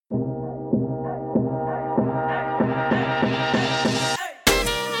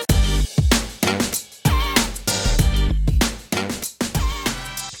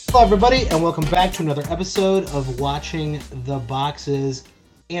Hello, everybody, and welcome back to another episode of Watching the Boxes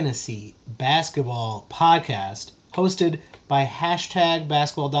Fantasy Basketball Podcast, hosted by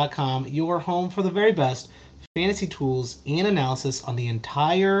 #basketball.com, your home for the very best fantasy tools and analysis on the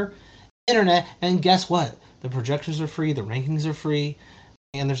entire internet. And guess what? The projections are free, the rankings are free,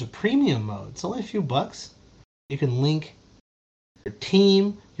 and there's a premium mode. It's only a few bucks. You can link your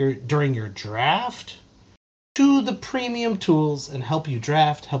team during your draft to the premium tools and help you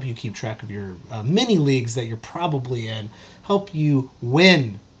draft, help you keep track of your mini leagues that you're probably in, help you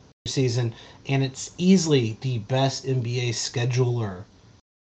win your season, and it's easily the best NBA scheduler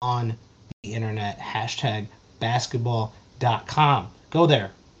on the internet. #basketball.com. Go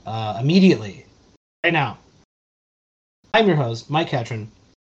there immediately, right now. I'm your host, Mike Catron,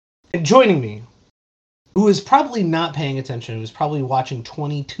 and joining me, who is probably not paying attention, who's probably watching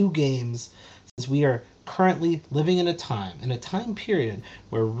 22 games, since we are currently living in a time period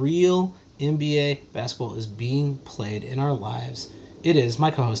where real NBA basketball is being played in our lives. It is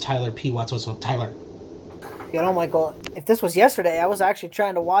my co-host Tyler P. Watts. What's up, Tyler? Michael, if this was yesterday, I was actually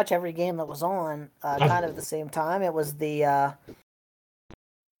trying to watch every game that was on, kind of at the same time. It was the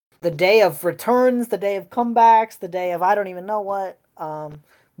day of returns, the day of comebacks, the day of I don't even know what. So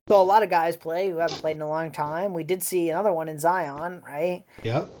a lot of guys play who haven't played in a long time. We did see another one in Zion, right?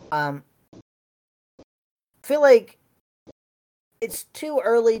 Yep. I feel like it's too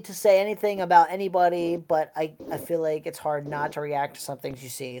early to say anything about anybody, but I feel like it's hard not to react to some things you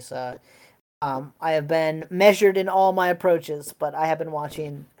see. So I have been measured in all my approaches, but I have been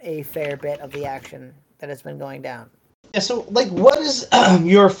watching a fair bit of the action that has been going down. Yeah. So, what is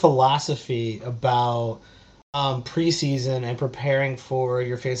your philosophy about preseason and preparing for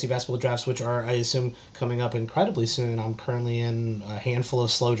your fantasy basketball drafts, which are, I assume, coming up incredibly soon? I'm currently in a handful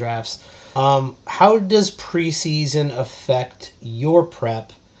of slow drafts. How does preseason affect your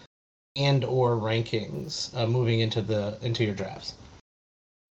prep and/or rankings moving into your drafts?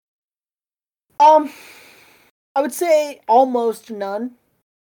 Um, I would say almost none.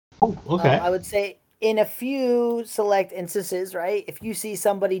 Oh, okay. I would say in a few select instances, right? If you see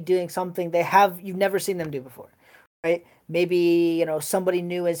somebody doing something you've never seen them do before, right? Maybe somebody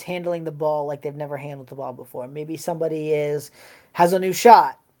new is handling the ball like they've never handled the ball before. Maybe somebody has a new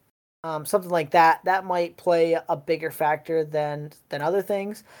shot, something like that. That might play a bigger factor than other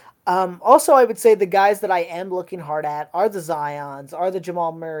things. Also, I would say the guys that I am looking hard at are the Zions, are the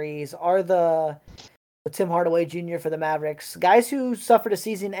Jamal Murrays, are the Tim Hardaway Jr. for the Mavericks. Guys who suffered a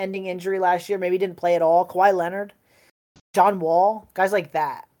season-ending injury last year, maybe didn't play at all. Kawhi Leonard, John Wall, guys like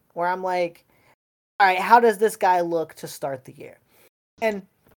that. Where I'm like, all right, how does this guy look to start the year? And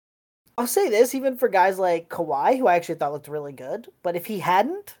I'll say this, even for guys like Kawhi, who I actually thought looked really good, but if he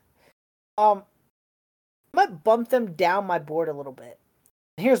hadn't, I might bump them down my board a little bit.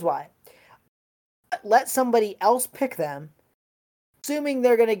 And here's why. Let somebody else pick them, assuming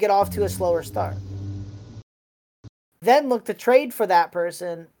they're going to get off to a slower start. Then look to trade for that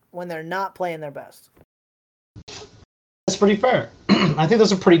person when they're not playing their best. That's pretty fair. I think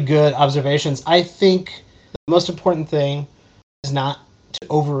those are pretty good observations. I think the most important thing is not to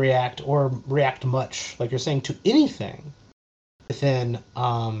overreact or react much, like you're saying, to anything within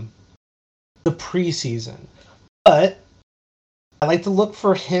the preseason. But I like to look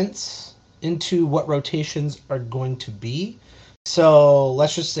for hints into what rotations are going to be. So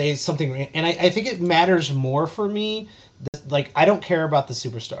let's just say something, and I think it matters more for me. Like, I don't care about the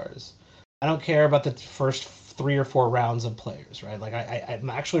superstars. I don't care about the first 3 or 4 rounds of players, right? Like, I'm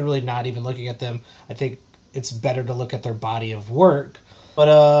actually really not even looking at them. I think it's better to look at their body of work. But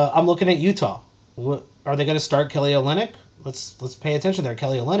I'm looking at Utah. Are they going to start Kelly Olynyk? Let's pay attention there.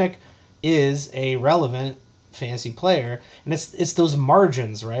 Kelly Olynyk is a relevant fantasy player, and it's those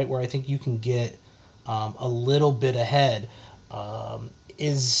margins, right, where I think you can get a little bit ahead.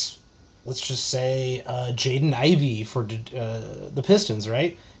 Is let's just say Jaden Ivey for the Pistons,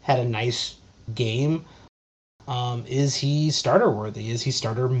 right? Had a nice game. Is he starter worthy? Is he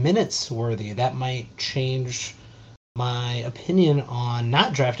starter minutes worthy? That might change my opinion on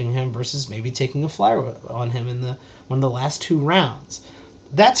not drafting him versus maybe taking a flyer on him in the one of the last 2 rounds.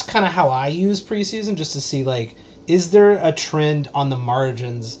 That's kind of how I use preseason, just to see, like, is there a trend on the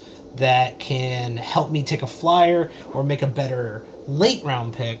margins that can help me take a flyer or make a better late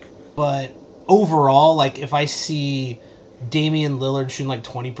round pick. But overall, like, if I see Damian Lillard shooting like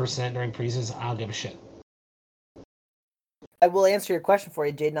 20% during preseason, I don't give a shit. I will answer your question for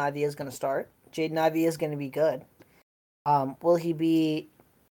you. Jaden Ivey is going to start. Jaden Ivey is going to be good. Will he be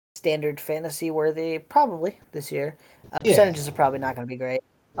standard fantasy worthy? Probably this year. Yeah. Percentages are probably not going to be great.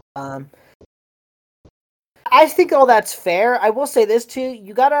 I think all that's fair. I will say this too.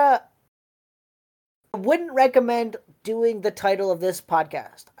 I wouldn't recommend doing the title of this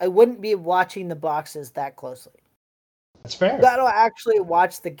podcast. I wouldn't be watching the boxes that closely. That's fair. You gotta actually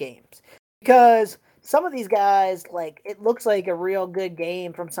watch the games. Because some of these guys, like, it looks like a real good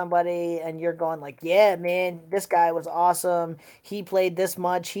game from somebody, and you're going like, yeah, man, this guy was awesome. He played this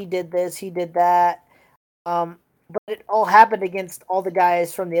much. He did this. He did that. But it all happened against all the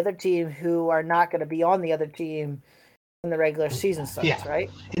guys from the other team who are not going to be on the other team when the regular season starts, right?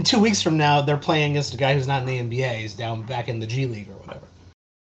 In 2 weeks from now, they're playing against a guy who's not in the NBA. He's down back in the G League or whatever.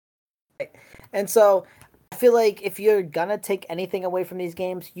 Right. And so I feel like if you're going to take anything away from these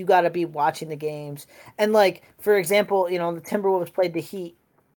games, you got to be watching the games. And, like, for example, the Timberwolves played the Heat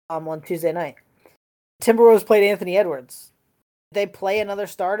on Tuesday night. Timberwolves played Anthony Edwards. Did they play another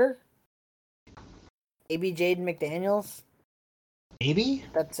starter? Maybe Jaden McDaniels. Maybe?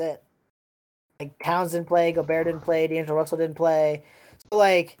 That's it. Like, Towns didn't play, Gobert didn't play, D'Angelo Russell didn't play. So,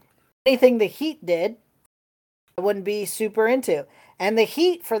 like, anything the Heat did, I wouldn't be super into. And the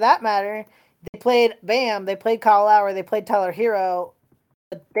Heat, for that matter, they played Kyle Lowry, they played Tyler Hero,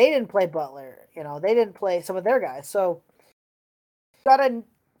 but they didn't play Butler. They didn't play some of their guys. So, you gotta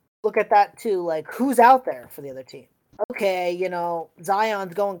look at that too. Like, who's out there for the other team? Okay,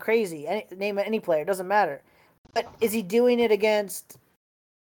 Zion's going crazy. Name any player, doesn't matter. But is he doing it against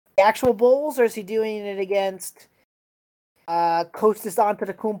the actual Bulls, or is he doing it against Kostas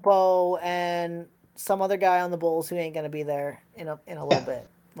Antetokounmpo and some other guy on the Bulls who ain't going to be there in a little bit?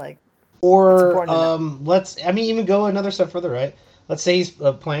 Like, or even go another step further, right? Let's say he's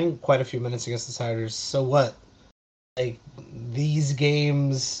playing quite a few minutes against the Siders. So what? Like, these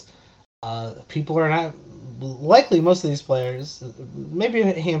games, people are not likely. Most of these players, maybe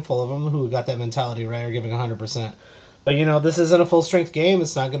a handful of them who got that mentality right, are giving 100%. But this isn't a full strength game.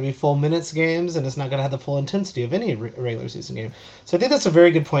 It's not going to be full minutes games, and it's not going to have the full intensity of any regular season game. So I think that's a very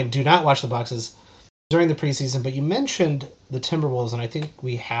good point. Do not watch the boxes during the preseason. But you mentioned the Timberwolves, and I think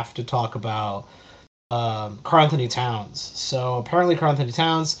we have to talk about Karl-Anthony Towns. So apparently Karl-Anthony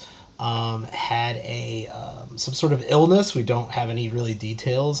Towns had some sort of illness. We don't have any really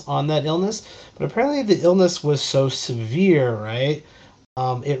details on that illness, but apparently the illness was so severe, right?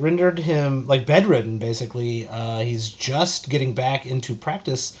 It rendered him like bedridden, basically. He's just getting back into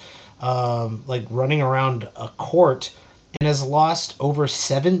practice, like running around a court, and has lost over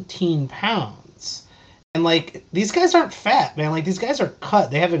 17 pounds. And like, these guys aren't fat, man. Like, these guys are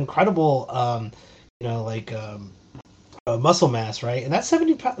cut. They have incredible, muscle mass, right? And that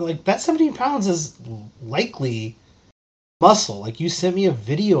 17 pounds is likely muscle. Like, you sent me a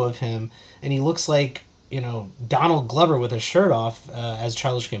video of him, and he looks like Donald Glover with his shirt off as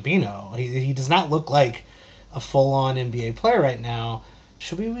Childish Gambino. He does not look like a full-on NBA player right now.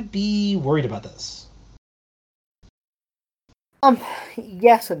 Should we be worried about this?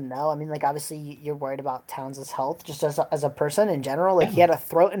 Yes and no. I mean, like, obviously you're worried about Towns' health just as a person in general. Like, he had a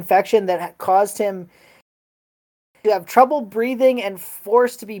throat infection that caused him to have trouble breathing and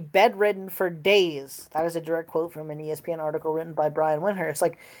forced to be bedridden for days. That is a direct quote from an ESPN article written by Brian Windhorst. It's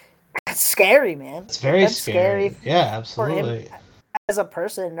like, that's scary, man. It's very scary. Yeah, absolutely. For him as a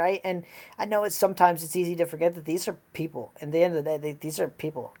person, right? And I know sometimes it's easy to forget that these are people. At the end of the day, these are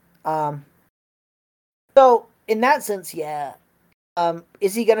people. So in that sense, yeah.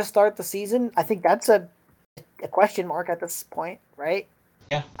 Is he going to start the season? I think that's a question mark at this point, right?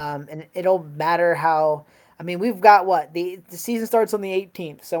 Yeah. And it'll matter how. I mean, we've got what the season starts on the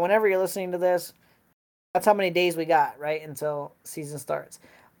 18th. So whenever you're listening to this, that's how many days we got, right, until season starts.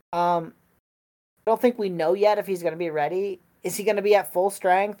 I don't think we know yet if he's going to be ready. Is he going to be at full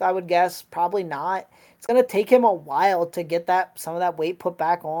strength? I would guess probably not. It's going to take him a while to get some of that weight put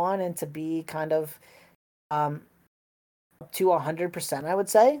back on and to be kind of up to 100%, I would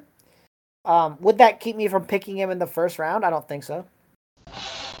say. Would that keep me from picking him in the first round? I don't think so.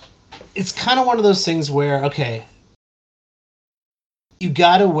 It's kind of one of those things where, okay, you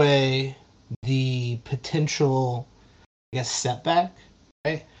got to weigh the potential, I guess, setback,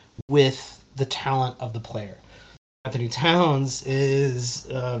 right, with the talent of the player. Anthony Towns is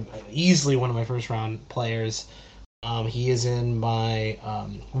easily one of my first-round players. He is in my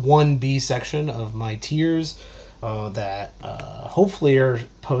 1B section of my tiers that hopefully are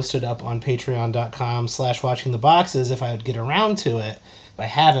posted up on patreon.com/watchingtheboxes if I would get around to it. If I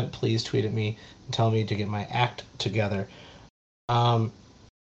haven't, please tweet at me and tell me to get my act together. But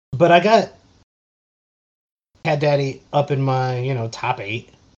I got Cat Daddy up in my, top 8.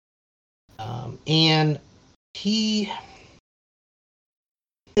 And this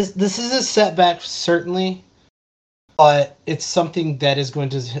is a setback, certainly, but it's something that is going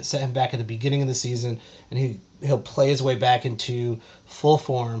to set him back at the beginning of the season, and he'll play his way back into full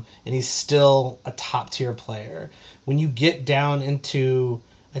form, and he's still a top tier player. When you get down into,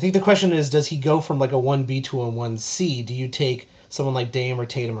 I think the question is, does he go from like a 1B to a 1C? Do you take someone like Dame or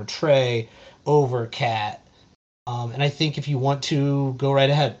Tatum or Trey over Cat? And I think if you want to, go right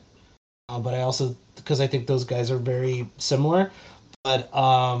ahead. But I also, because I think those guys are very similar, but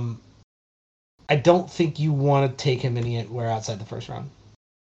I don't think you want to take him anywhere outside the first round.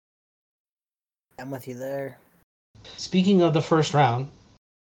 I'm with you there. Speaking of the first round,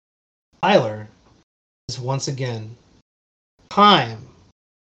 Tyler is once again time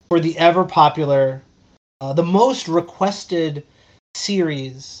for the ever popular, the most requested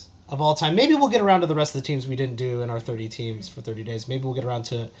series of all time. Maybe we'll get around to the rest of the teams we didn't do in our 30 teams for 30 days. Maybe we'll get around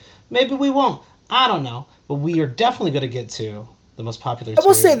to it. Maybe we won't. I don't know. But we are definitely going to get to the most popular I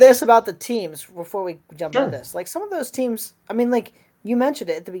will series. say this about the teams before we jump Sure. into this. Like some of those teams, I mean, like you mentioned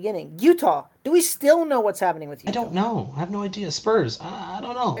it at the beginning. Utah. Do we still know what's happening with Utah? I don't know. I have no idea. Spurs. I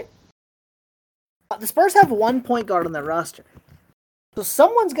don't know. The Spurs have one point guard on their roster. So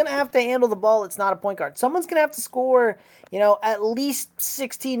someone's going to have to handle the ball. It's not a point guard. Someone's going to have to score, at least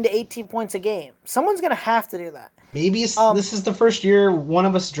 16 to 18 points a game. Someone's going to have to do that. Maybe this is the first year one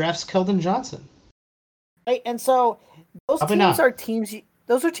of us drafts Keldon Johnson. Right? And so those Probably teams not. are teams.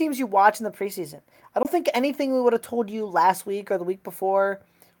 Those are teams you watch in the preseason. I don't think anything we would have told you last week or the week before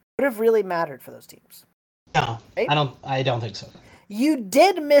would have really mattered for those teams. No, right? I don't think so. You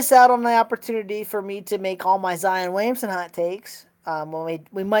did miss out on the opportunity for me to make all my Zion Williamson hot takes. When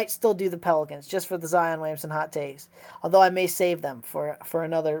we might still do the Pelicans just for the Zion Williamson hot takes, although I may save them for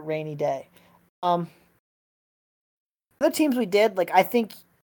another rainy day. The teams we did, like I think,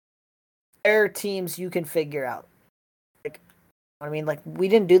 there are teams you can figure out. Like, I mean, like we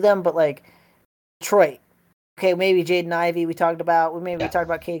didn't do them, but like Detroit, okay, maybe Jaden Ivey we talked about. We talked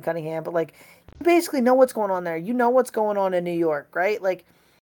about Cade Cunningham, but like you basically know what's going on there. You know what's going on in New York, right? Like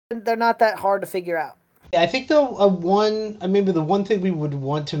they're not that hard to figure out. Yeah, I think maybe the one thing we would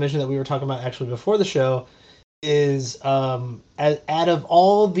want to mention that we were talking about actually before the show is out of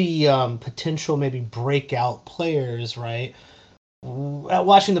all the potential maybe breakout players, right?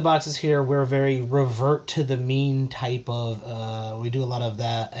 Watching the boxes here, we're very revert to the mean type of. We do a lot of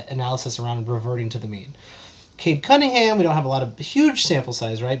that analysis around reverting to the mean. Cade Cunningham, we don't have a lot of huge sample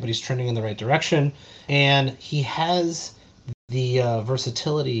size, right? But he's trending in the right direction, and he has the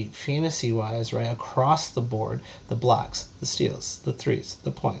versatility fantasy-wise, right, across the board, the blocks, the steals, the threes,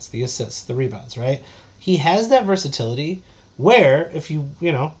 the points, the assists, the rebounds, right? He has that versatility where if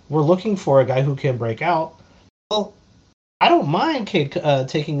we're looking for a guy who can break out, well, I don't mind Cade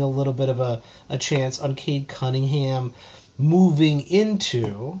taking a little bit of a chance on Cade Cunningham moving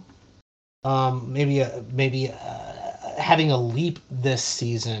into maybe having a leap this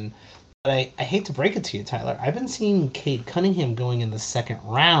season. But I hate to break it to you, Tyler. I've been seeing Cade Cunningham going in the second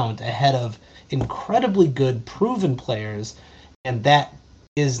round ahead of incredibly good, proven players, and that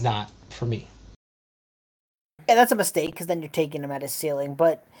is not for me. Yeah, that's a mistake because then you're taking him at his ceiling.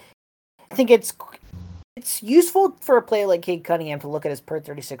 But I think it's useful for a player like Cade Cunningham to look at his per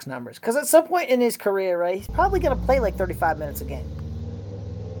 36 numbers because at some point in his career, right, he's probably going to play like 35 minutes a game.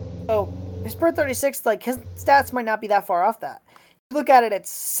 So his per 36, like his stats might not be that far off that. Look at it,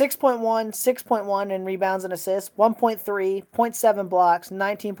 it's 6.1 in rebounds and assists, 1.3, 0.7 blocks,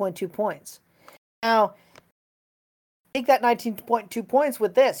 19.2 points. Now, take that 19.2 points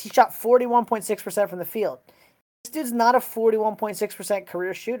with this. He shot 41.6% from the field. This dude's not a 41.6%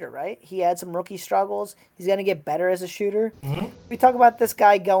 career shooter, right? He had some rookie struggles. He's going to get better as a shooter. Mm-hmm. We talk about this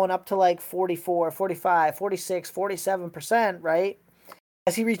guy going up to like 44, 45, 46, 47%, right?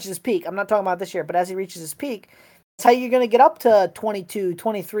 As he reaches his peak. I'm not talking about this year, but as he reaches his peak, that's how you're going to get up to 22,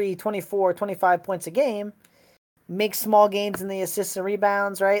 23, 24, 25 points a game. Make small gains in the assists and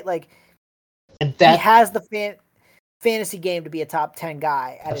rebounds, right? Like, and he has the fantasy game to be a top 10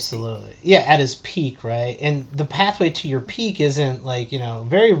 guy at absolutely. his peak. Yeah, at his peak, right? And the pathway to your peak isn't like,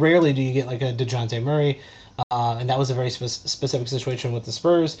 very rarely do you get like a DeJounte Murray. And that was a very specific situation with the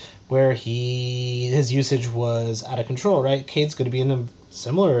Spurs where his usage was out of control, right? Cade's going to be in a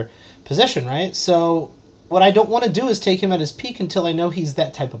similar position, right? So what I don't want to do is take him at his peak until I know he's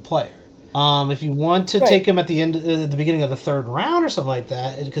that type of player. If you want to take him at the beginning of the third round or something like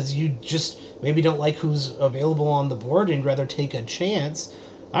that, because you just maybe don't like who's available on the board and you'd rather take a chance,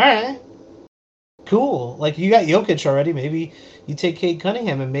 all right, cool. Like you got Jokic already, maybe you take Cade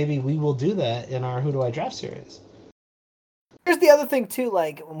Cunningham, and maybe we will do that in our Who Do I Draft series. Here's the other thing too,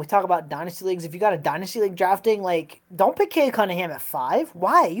 like when we talk about dynasty leagues, if you got a dynasty league drafting, like don't pick Cade Cunningham at 5.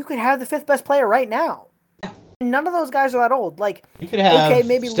 Why? You could have the 5th best player right now. None of those guys are that old. Like, You could have okay,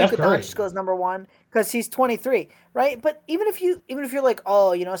 maybe Steph Luka Curry. Doncic goes number one because he's 23, right? But even if you're like,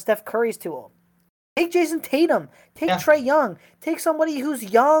 oh, Steph Curry's too old, take Jason Tatum, take Trae Young, take somebody who's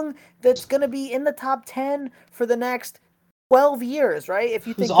young that's gonna be in the top 10 for the next 12 years, right? If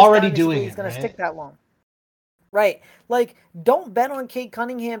you think this already doing is gonna right? stick that long. Right. Like, don't bet on Cade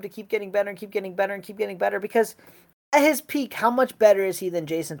Cunningham to keep getting better and keep getting better and keep getting better, because at his peak, how much better is he than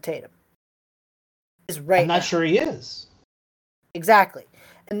Jason Tatum? I'm not sure he is. Exactly.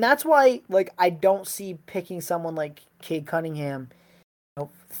 And that's why, like, I don't see picking someone like Cade Cunningham,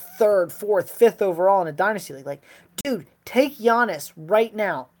 third, fourth, fifth overall in a dynasty league. Like, dude, take Giannis right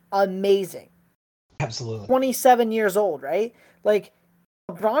now. Amazing. Absolutely. 27 years old, right? Like,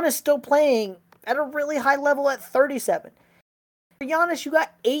 LeBron is still playing at a really high level at 37. For Giannis, you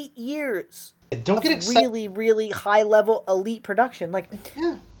got 8 years. Don't get excited. Really, really high level elite production. Like,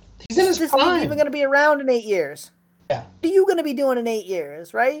 yeah, he's in his this prime. league even going to be around in 8 years? Yeah. What are you going to be doing in 8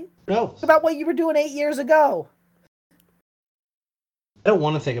 years, right? No. Think about what you were doing 8 years ago. I don't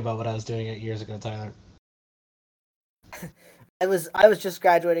want to think about what I was doing 8 years ago, Tyler. I was just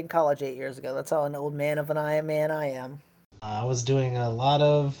graduating college 8 years ago. That's how an old man of an man I am. I was doing a lot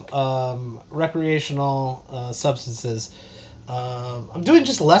of recreational substances. I'm doing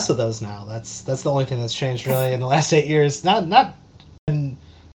just less of those now. That's the only thing that's changed really in the last 8 years. Not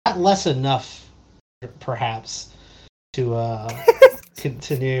less enough, perhaps, to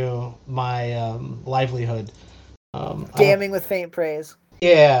continue my livelihood. Damning with faint praise.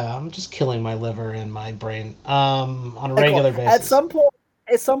 Yeah, I'm just killing my liver and my brain on a regular basis.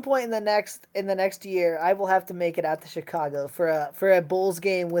 At some point in the next year, I will have to make it out to Chicago for a Bulls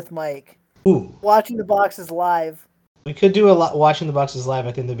game with Mike. Ooh. Watching the boxes live. We could do a lot watching the boxes live.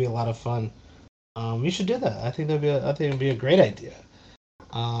 I think that'd be a lot of fun. We should do that. I think it'd be a great idea.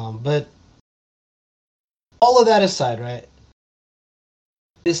 But all of that aside, right?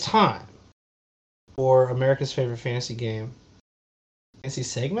 It's time for America's favorite fantasy game. Fantasy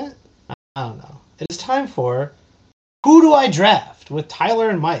segment? I don't know. It is time for Who Do I Draft with Tyler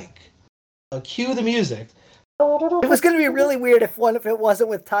and Mike. Cue the music. It was going to be really weird if it wasn't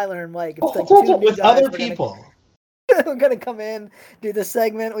with Tyler and Mike. It's like with other people. We're going to come in, do the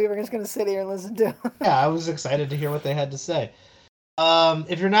segment. We were just going to sit here and listen to. Yeah, I was excited to hear what they had to say.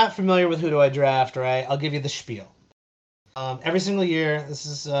 If you're not familiar with Who Do I Draft, right, I'll give you the spiel. Every single year, this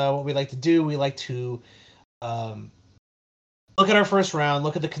is what we like to do. We like to look at our first round,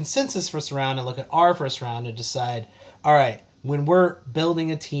 look at the consensus first round, and look at our first round and decide, all right, when we're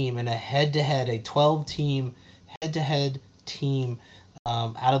building a team in a head-to-head, a 12-team head-to-head team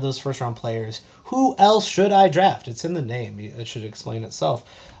out of those first-round players, who else should I draft? It's in the name. It should explain itself.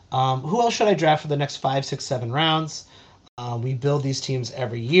 Who else should I draft for the next 5, 6, 7 rounds? We build these teams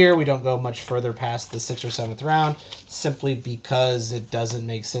every year. We don't go much further past the 6th or 7th round simply because it doesn't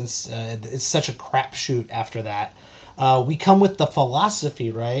make sense. It's such a crapshoot after that. We come with the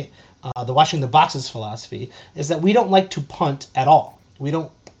philosophy, right? The watching the boxes philosophy is that we don't like to punt at all. We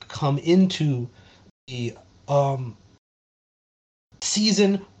don't come into the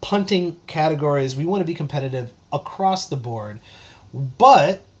season punting categories. We want to be competitive across the board.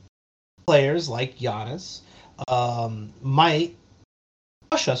 But players like Giannis might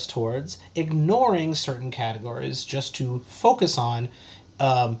push us towards ignoring certain categories just to focus on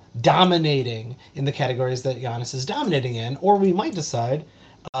dominating in the categories that Giannis is dominating in, or we might decide,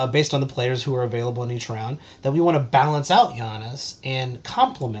 based on the players who are available in each round, that we want to balance out Giannis and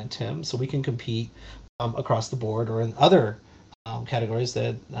complement him so we can compete across the board or in other categories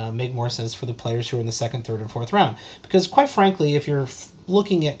that make more sense for the players who are in the 2nd, 3rd, and 4th round. Because quite frankly, if you're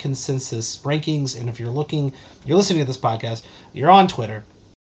looking at consensus rankings, and if you're listening to this podcast, you're on Twitter,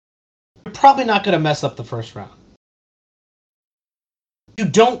 you're probably not going to mess up the first round. You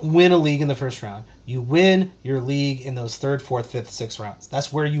don't win a league in the first round. You win your league in those 3rd, 4th, 5th, 6th rounds.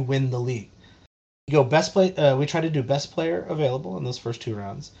 That's where you win the league. We go best play. We try to do best player available in those first 2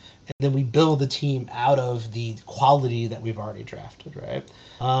 rounds, and then we build the team out of the quality that we've already drafted. Right?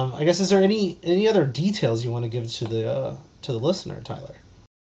 I guess, is there any other details you want to give to the listener, Tyler?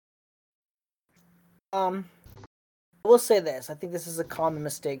 I will say this. I think this is a common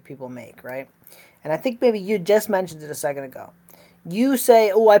mistake people make, right? And I think maybe you just mentioned it a second ago. You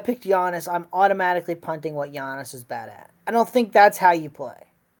say, oh, I picked Giannis. I'm automatically punting what Giannis is bad at. I don't think that's how you play.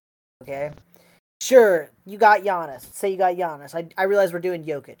 Okay? Sure, you got Giannis. Say you got Giannis. I realize we're doing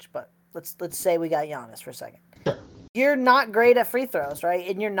Jokic, but let's say we got Giannis for a second. You're not great at free throws, right?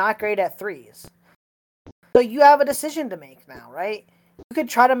 And you're not great at threes. So you have a decision to make now, right? You could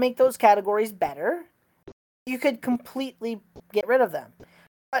try to make those categories better. You could completely get rid of them.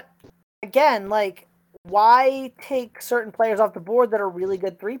 But again, like, why take certain players off the board that are really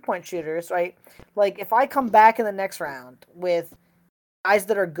good 3-point shooters, right? Like, if I come back in the next round with guys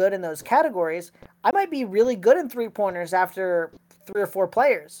that are good in those categories, I might be really good in 3-pointers after 3 or 4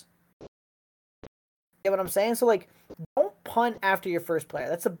 players. You get what I'm saying? So, like, don't punt after your first player.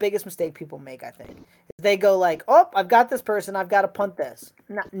 That's the biggest mistake people make, I think. They go like, oh, I've got this person, I've got to punt this.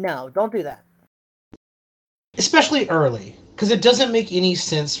 No, don't do that. Especially early, because it doesn't make any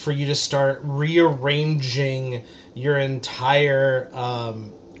sense for you to start rearranging your entire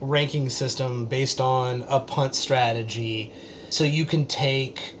ranking system based on a punt strategy, so you can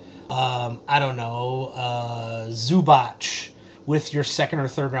take I don't know, Zubac with your second or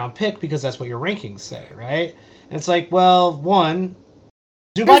third round pick because that's what your rankings say, right? And it's like, well, one,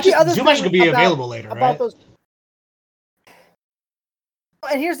 Zubac could be available later, right?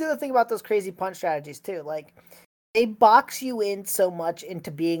 And here's the other thing about those crazy punt strategies too. Like, they box you in so much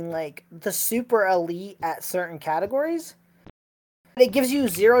into being like the super elite at certain categories. It gives you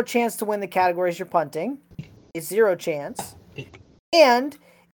 0 chance to win the categories you're punting. It's 0 chance. And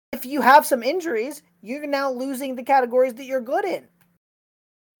if you have some injuries, you're now losing the categories that you're good in.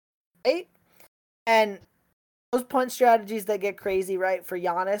 Right? And those punt strategies that get crazy, right, for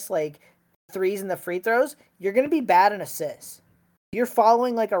Giannis, like threes and the free throws, you're going to be bad in assists. You're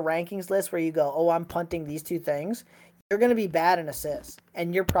following like a rankings list where you go, oh, I'm punting these 2 things. You're going to be bad in assists,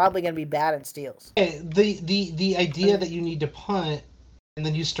 and you're probably going to be bad in steals. The idea that you need to punt, and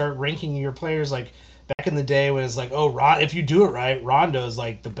then you start ranking your players, like back in the day when it's like, oh, if you do it right, Rondo's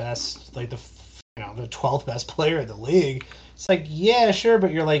like the best, like the 12th best player in the league. It's like, yeah, sure,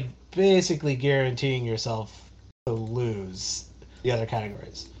 but you're like basically guaranteeing yourself to lose the other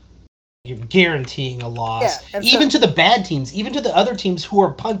categories. You're guaranteeing a loss, even to the bad teams, even to the other teams who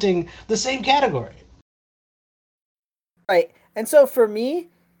are punting the same category. Right. And so for me,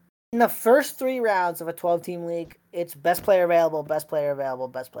 in the first 3 rounds of a 12-team league, it's best player available, best player available,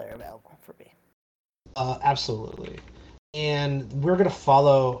 best player available for me. Absolutely. And we're going to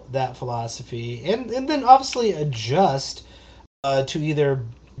follow that philosophy and then obviously adjust to either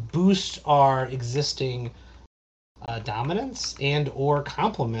boost our existing dominance and or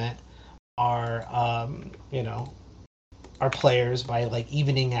complement our our players by like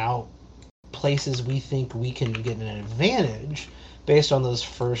evening out places we think we can get an advantage based on those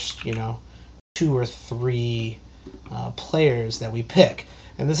first 2 or 3 players that we pick.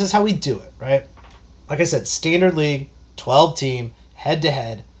 And this is how we do it, right? Like I said, standard league, 12 team, head to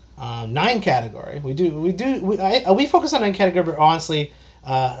head, 9 category. We focus on 9 category, but honestly,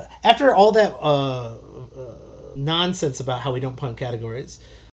 after all that nonsense about how we don't punt categories,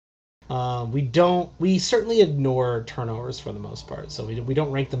 we certainly ignore turnovers for the most part. So we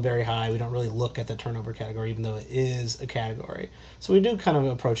don't rank them very high. We don't really look at the turnover category, even though it is a category. So we do kind of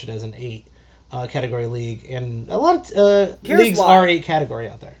approach it as an 8 category league, and a lot of leagues are 8 category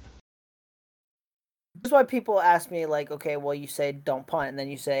out there. That's why people ask me, like, okay, well, you say don't punt, and then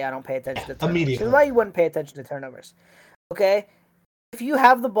you say I don't pay attention to turnovers. Immediately. Here's why you wouldn't pay attention to turnovers. Okay? If you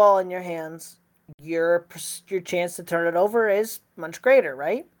have the ball in your hands, your chance to turn it over is much greater,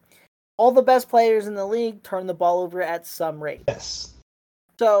 right? All the best players in the league turn the ball over at some rate. Yes.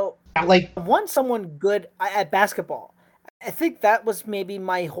 So, I want someone good at basketball. I think that was maybe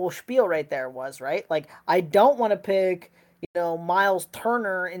my whole spiel right there was, right? Like, I don't want to pick, Miles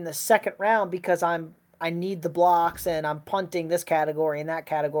Turner in the second round because I need the blocks and I'm punting this category and that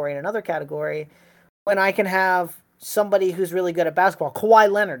category and another category when I can have somebody who's really good at basketball.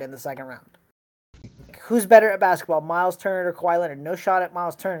 Kawhi Leonard in the second round. Who's better at basketball, Miles Turner or Kawhi Leonard? No shot at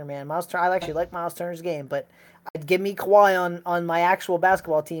Miles Turner, man. I actually like Miles Turner's game, but I'd give me Kawhi on my actual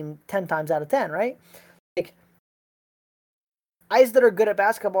basketball team 10 times out of 10, right? Like, guys that are good at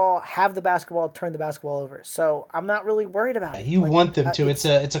basketball have the basketball, turn the basketball over. So I'm not really worried about it. You want them to.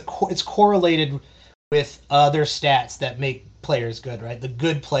 It's correlated with other stats that make players good, right? The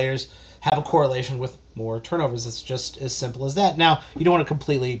good players have a correlation with more turnovers. It's just as simple as that. Now, you don't want to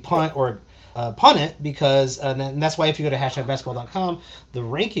completely punt it because, and that's why if you go to hashtagbasketball.com, the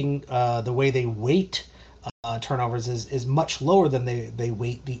ranking, the way they weight turnovers is much lower than they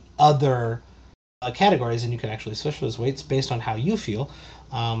weight the other categories, and you can actually switch those weights based on how you feel,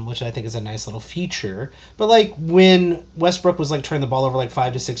 which I think is a nice little feature. But like when Westbrook was like turning the ball over like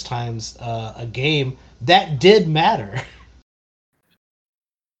 5 to 6 times a game, that did matter.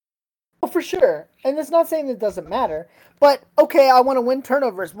 Oh, for sure. And it's not saying it doesn't matter, but okay, I want to win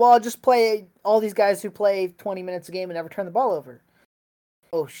turnovers. Well, I'll just play all these guys who play 20 minutes a game and never turn the ball over.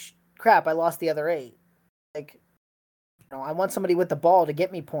 Oh crap! I lost the other 8. Like, I want somebody with the ball to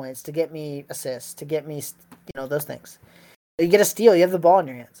get me points, to get me assists, to get me, those things. You get a steal, you have the ball in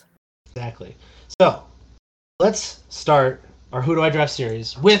your hands. Exactly. So let's start our Who Do I Draft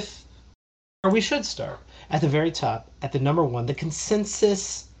series with, or we should start at the very top, at the number one, the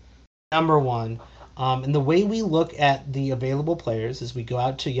consensus number one. And the way we look at the available players is we go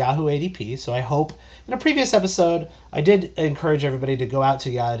out to Yahoo ADP. So I hope in a previous episode, I did encourage everybody to go out to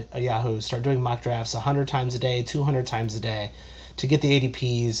Yahoo, start doing mock drafts 100 times a day, 200 times a day to get the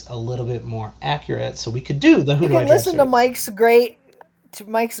ADPs a little bit more accurate so we could do the Who You Do I can Draft listen to series.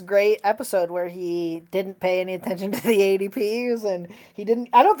 Mike's great episode where he didn't pay any attention to the ADPs and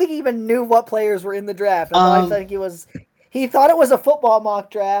I don't think he even knew what players were in the draft. I think he thought it was a football mock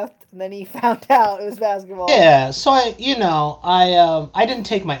draft and then he found out it was basketball. Yeah, so I didn't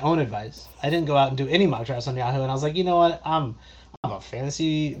take my own advice. I didn't go out and do any mock drafts on Yahoo, and I was like, you know what, I'm a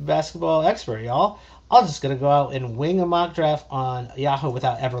fantasy basketball expert, y'all. I'm just gonna go out and wing a mock draft on Yahoo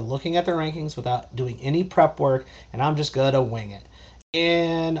without ever looking at the rankings, without doing any prep work, and I'm just gonna wing it.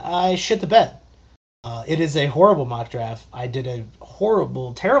 And I shit the bed. It is a horrible mock draft. I did a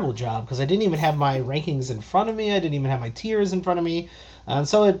horrible, terrible job because I didn't even have my rankings in front of me. I didn't even have my tiers in front of me. And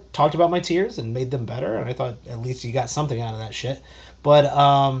so it talked about my tiers and made them better. And I thought at least you got something out of that shit. But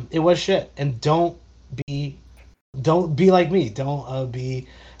it was shit. And don't be like me. Don't be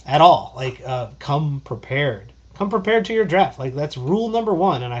at all like come prepared. Come prepared to your draft. Like that's rule number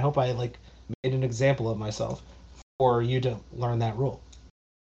one. And I hope I like made an example of myself for you to learn that rule.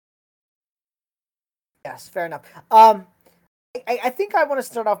 Yes, fair enough. I think I want to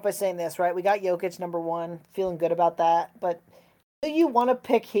start off by saying this, right? We got Jokic number one, feeling good about that. But who do you want to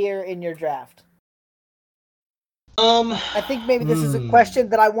pick here in your draft? I think maybe this is a question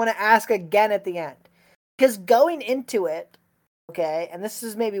that I want to ask again at the end. Because going into it, okay, and this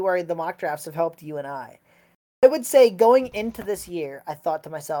is maybe where the mock drafts have helped you and I would say going into this year, I thought to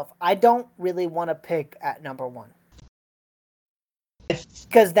myself, I don't really want to pick at number one.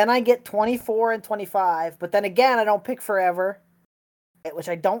 Because then I get 24 and 25, but then again, I don't pick forever, which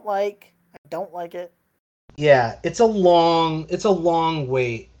I don't like. I don't like it. Yeah, it's a long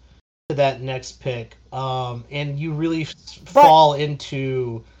wait to that next pick, and you really fall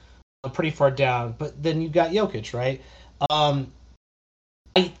into pretty far down. But then you got Jokic, right?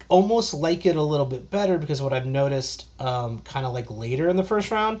 I almost like it a little bit better because what I've noticed, kind of like later in the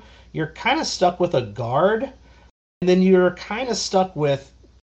first round, you're kind of stuck with a guard. And then you're kind of stuck with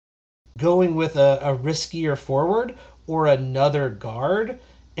going with a riskier forward or another guard.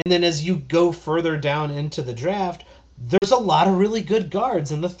 And then as you go further down into the draft, there's a lot of really good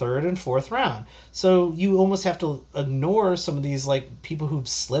guards in the third and fourth round. So you almost have to ignore some of these like people who've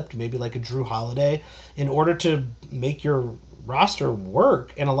slipped, maybe like a Drew Holiday, in order to make your roster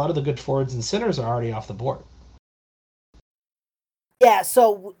work. And a lot of the good forwards and centers are already off the board. Yeah,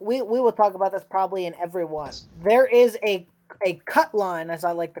 so we will talk about this probably in every one. There is a cut line, as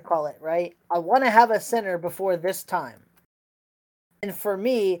I like to call it, right? I want to have a center before this time. And for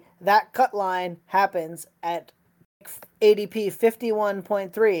me, that cut line happens at ADP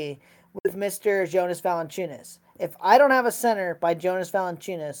 51.3 with Mr. Jonas Valanciunas. If I don't have a center by Jonas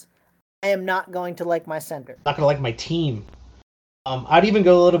Valanciunas, I am not going to like my center. Not going to like my team. I'd even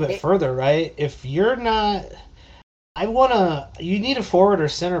go a little bit further, right? If you're not... you need a forward or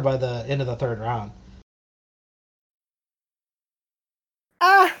center by the end of the third round.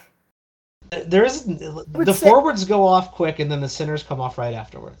 Forwards go off quick and then the centers come off right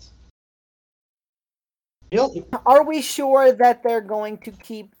afterwards. Are we sure that they're going to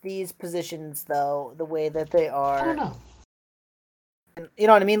keep these positions though the way that they are? I don't know. You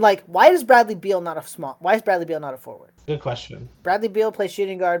know what I mean? Like, why is Bradley Beal not a forward? Good question. Bradley Beal plays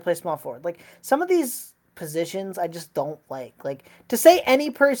shooting guard, plays small forward. Like some of these positions I just don't like. Like to say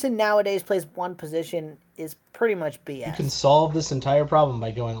any person nowadays plays one position is pretty much BS. You can solve this entire problem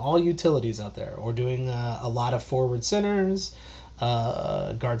by going all utilities out there or doing a lot of forward centers,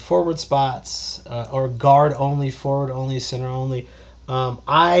 guard forward spots, or guard only, forward only, center only.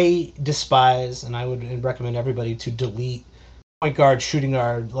 I despise and I would recommend everybody to delete point guard, shooting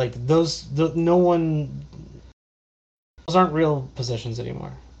guard, like those aren't real positions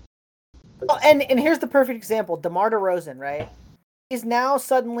anymore. Oh, and here's the perfect example. DeMar DeRozan, right? He's now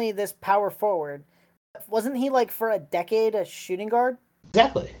suddenly this power forward. Wasn't he like for a decade a shooting guard?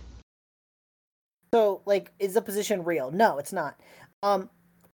 Exactly. So like, is the position real? No, it's not. I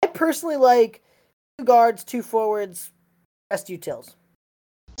personally like 2 guards, 2 forwards, best utils.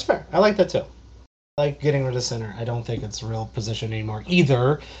 That's fair. I like that too. I like getting rid of center. I don't think it's a real position anymore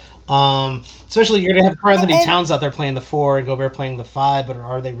either. Especially you're gonna have Karl-Anthony Towns out there playing the 4 and Gobert playing the 5, but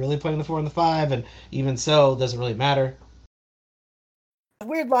are they really playing the 4 and the 5? And even so, it doesn't really matter.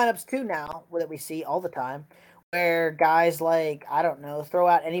 Weird lineups too now that we see all the time, where guys like, I don't know, throw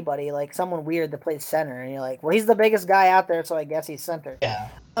out anybody, like someone weird that plays center, and you're like, well, he's the biggest guy out there, so I guess he's center. Yeah.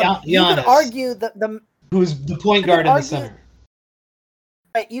 You could Giannis, argue the who's the point guard in the center.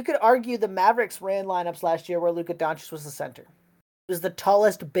 Right, you could argue the Mavericks ran lineups last year where Luka Doncic was the center. He was the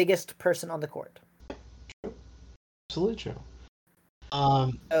tallest, biggest person on the court. Absolutely true.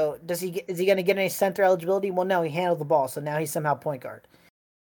 So is he going to get any center eligibility? Well, no, he handled the ball, so now he's somehow point guard.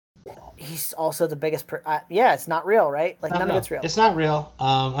 He's also the biggest. Yeah, it's not real, right? Like none of it's real. It's not real.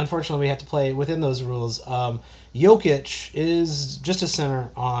 Unfortunately, we have to play within those rules. Jokic is just a center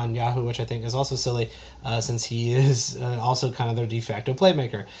on Yahoo, which I think is also silly, since he is also kind of their de facto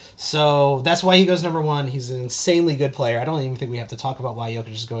playmaker. So that's why he goes number one. He's an insanely good player. I don't even think we have to talk about why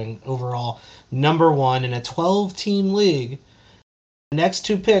Jokic is going overall number one in a 12-team league. The next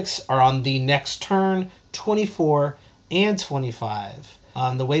two picks are on the next turn, 24 and 25.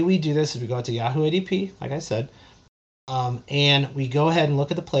 The way we do this is we go to Yahoo ADP, like I said, and we go ahead and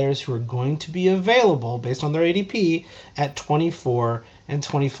look at the players who are going to be available based on their ADP at 24 and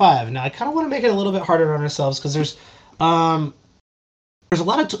 25. Now, I kind of want to make it a little bit harder on ourselves because there's a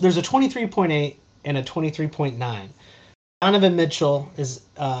 23.8 and a 23.9. Donovan Mitchell is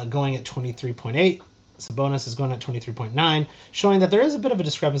going at 23.8. Sabonis is going at 23.9, showing that there is a bit of a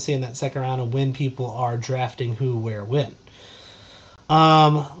discrepancy in that second round of when people are drafting who, where, when.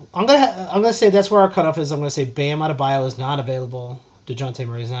 I'm gonna say that's where our cutoff is. I'm gonna say Bam Adebayo is not available. DeJounte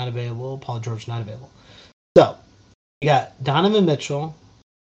Murray is not available. Paul George is not available. So you got Donovan Mitchell,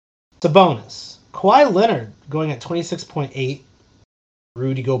 Sabonis, Kawhi Leonard going at 26.8,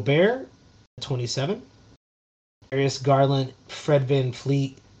 Rudy Gobert at 27, Darius Garland, Fred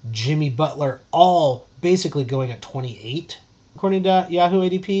VanVleet, Jimmy Butler, all basically going at 28 according to Yahoo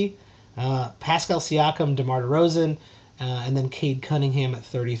ADP. Pascal Siakam, DeMar DeRozan. And then Cade Cunningham at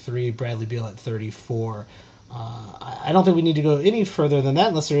 33, Bradley Beal at 34. I don't think we need to go any further than that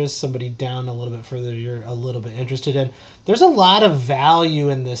unless there is somebody down a little bit further you're a little bit interested in. There's a lot of value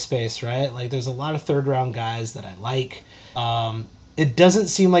in this space, right? Like there's a lot of third-round guys that I like. It doesn't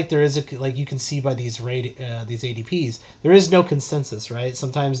seem like there is like you can see by these ADPs, there is no consensus, right?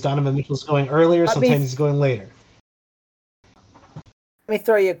 Sometimes Donovan Mitchell's going earlier, sometimes he's going later. Let me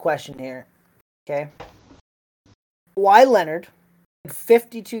throw you a question here, okay? Kawhi Leonard in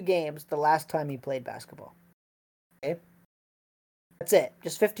 52 games the last time he played basketball. Okay? That's it.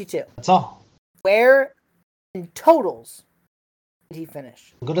 Just 52. That's all. Where in totals did he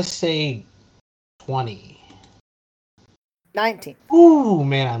finish? I'm going to say 20. 19. Ooh,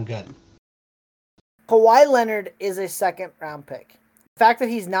 man, I'm good. Kawhi Leonard is a second-round pick. The fact that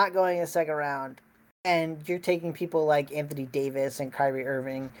he's not going in the second round and you're taking people like Anthony Davis and Kyrie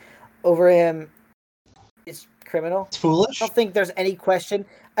Irving over him is criminal. It's foolish. I don't think there's any question.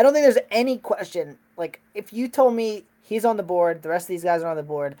 Like, if you told me he's on the board, the rest of these guys are on the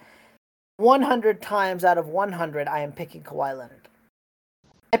board, 100 times out of 100, I am picking Kawhi Leonard.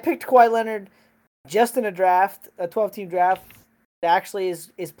 I picked Kawhi Leonard just in a draft, a 12-team draft that actually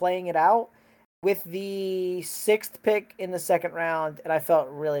is playing it out with the 6th pick in the second round, and I felt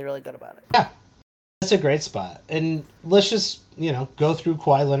really, really good about it. Yeah, that's a great spot. And let's just, go through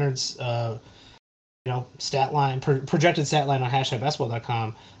Kawhi Leonard's stat line, projected stat line on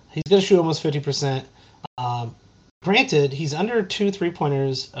hashtagbasketball.com. He's going to shoot almost 50%. Granted, he's under 2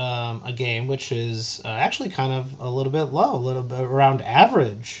 3-pointers a game, which is actually kind of a little bit low, a little bit around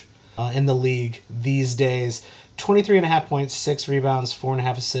average in the league these days. 23.5 points, 6 rebounds,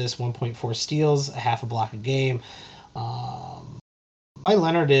 4.5 assists, 1.4 steals, a half a block a game. Kawhi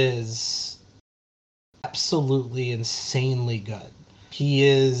Leonard is absolutely insanely good. He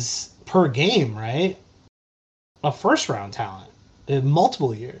is, per game, right, a first-round talent in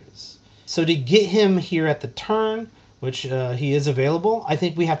multiple years. So to get him here at the turn, which he is available, I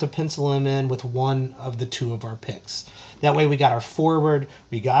think we have to pencil him in with one of the two of our picks. That way we got our forward,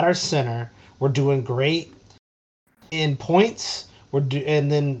 we got our center. We're doing great in points.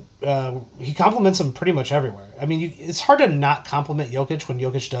 And then he compliments him pretty much everywhere. I mean, it's hard to not compliment Jokic when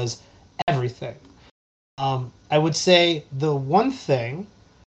Jokic does everything. I would say the one thing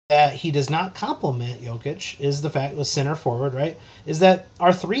that he does not compliment Jokic is the fact with center forward, right? Is that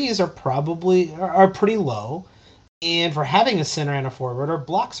our threes are pretty low, and for having a center and a forward, our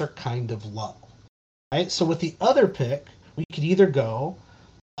blocks are kind of low, right? So with the other pick, we could either go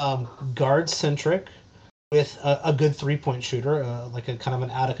guard centric with a good 3-point shooter, like a kind of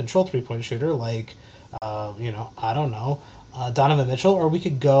an out of control 3-point shooter, like I don't know, Donovan Mitchell, or we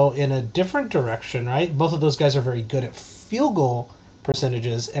could go in a different direction, right? Both of those guys are very good at field goal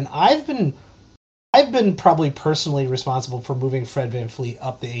percentages, and I've I've been probably personally responsible for moving Fred VanVleet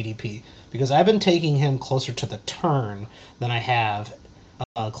up the ADP because I've been taking him closer to the turn than I have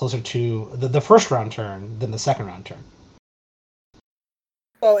closer to the first round turn than the second round turn.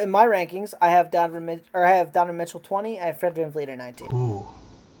 So in my rankings, I have Donovan Mitchell 20. I have Fred VanVleet at 19. Ooh.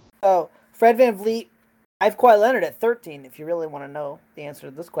 So Fred VanVleet, I have Kawhi Leonard at 13. If you really want to know the answer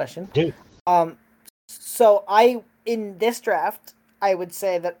to this question, dude. So in this draft, I would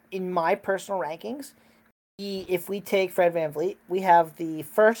say that in my personal rankings, if we take Fred VanVleet, we have the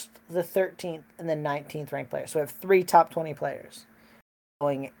 1st, the 13th, and the 19th ranked players. So we have 3 top 20 players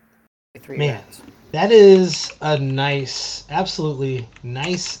going 3 rounds. That is a absolutely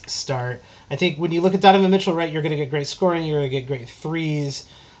nice start. I think when you look at Donovan Mitchell, right, you're going to get great scoring, you're going to get great threes.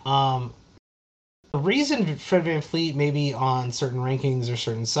 The reason Fred VanVleet maybe on certain rankings or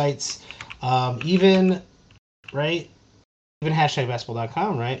certain sites, even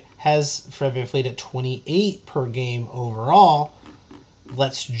 #basketball.com, right, has Fred VanVleet at 28 per game overall.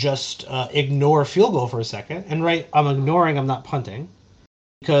 Let's just ignore field goal for a second. And I'm not punting,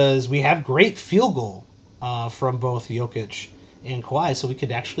 because we have great field goal from both Jokic and Kawhi, so we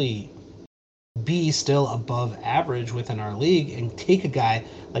could actually be still above average within our league and take a guy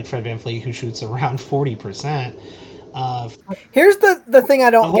like Fred VanVleet who shoots around 40%. Here's the thing I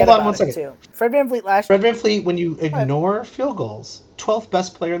don't get about it too. Fred VanVleet, when you ignore field goals, 12th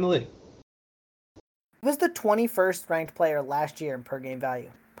best player in the league. He was the 21st ranked player last year in per game value.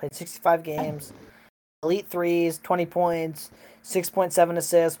 Played 65 games, elite threes, 20 points, 6.7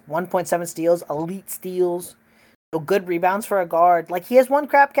 assists, 1.7 steals, elite steals, good rebounds for a guard. Like, he has one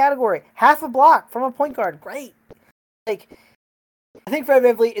crap category, half a block from a point guard. Great. Like, I think Fred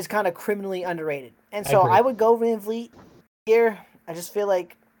VanVleet is kind of criminally underrated. And so I would go VanVleet here. I just feel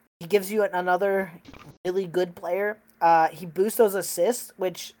like he gives you another really good player. He boosts those assists,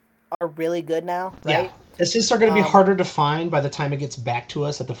 which are really good now, right? Yeah. Assists are going to be harder to find by the time it gets back to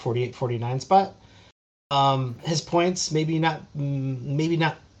us at the 48-49 spot. His points maybe not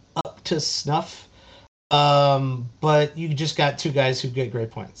up to snuff, but you just got 2 guys who get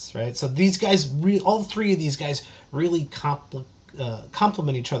great points, right? So these guys, all 3 of these guys, really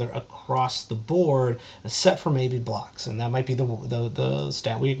complement each other across the board, except for maybe blocks, and that might be the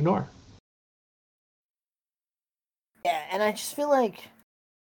stat we ignore. Yeah, and I just feel like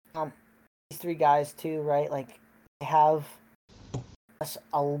these 3 guys too, right? Like, they have us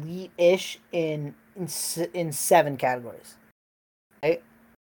elite-ish in 7 categories, right?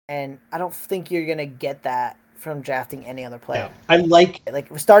 And I don't think you're gonna get that from drafting any other player. Yeah. I like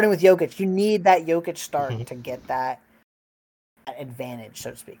we're starting with Jokic. You need that Jokic start to get that advantage,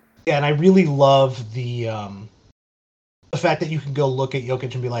 so to speak. Yeah, and I really love the fact that you can go look at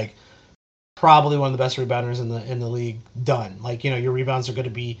Jokic and be like, probably one of the best rebounders in the league. Done. Like, your rebounds are going to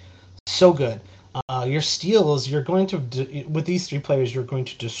be so good. Your steals, you're going to with these 3 players, you're going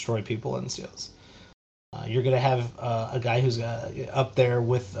to destroy people in steals. You're going to have a guy who's up there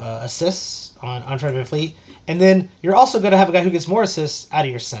with assists on Fred VanVleet, and then you're also going to have a guy who gets more assists out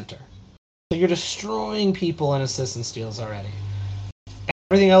of your center. So you're destroying people in assists and steals already.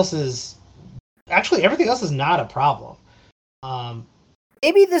 Everything else is not a problem.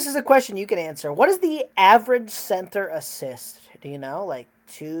 Maybe this is a question you can answer. What is the average center assist? Do you know, like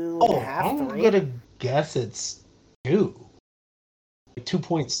 2.5, I'm 3? gonna guess it's 2. 2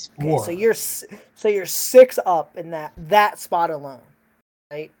 points more. Okay, so you're 6 up in that spot alone,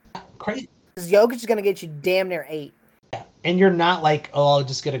 right? Crazy. Jokic is gonna get you damn near 8. Yeah. And you're not like, I'll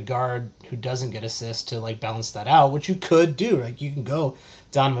just get a guard who doesn't get assists to like balance that out, which you could do. Like, you can go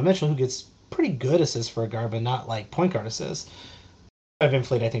Donovan Mitchell, who gets pretty good assists for a guard, but not like point guard assists.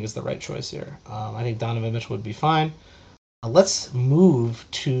 VanVleet, I think, is the right choice here. I think Donovan Mitchell would be fine. Let's move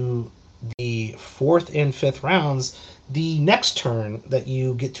to the 4th and 5th rounds. The next turn that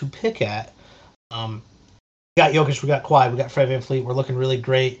you get to pick at. We got Jokic, we got Kawhi, we got Fred VanVleet. We're looking really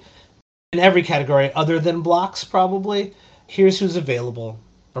great in every category other than blocks, probably. Here's who's available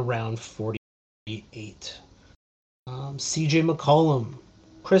around 48. CJ McCollum,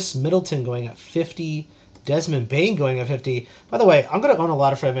 Chris Middleton going at 50. Desmond Bane going at 50. By the way, I'm going to own a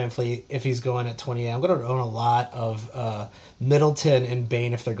lot of Fred VanVleet if he's going at 28. I'm going to own a lot of Middleton and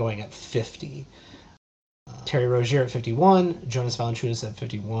Bane if they're going at 50. Terry Rozier at 51. Jonas Valanciunas at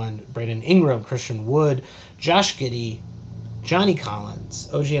 51. Brandon Ingram, Christian Wood, Josh Giddey, Johnny Collins,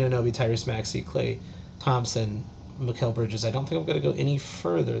 OG Anunoby, Tyrese Maxey, Klay Thompson, Mikal Bridges. I don't think I'm going to go any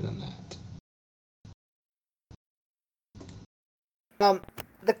further than that.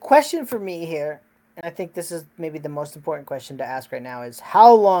 The question for me here, and I think this is maybe the most important question to ask right now, is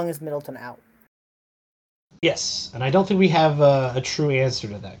how long is Middleton out? Yes, and I don't think we have a true answer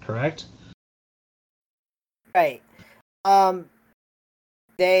to that, correct? Right.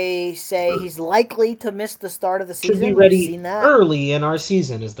 They say he's likely to miss the start of the season. Should be We've ready seen that. early in our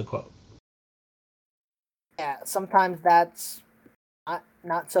season, is the quote. Yeah, sometimes that's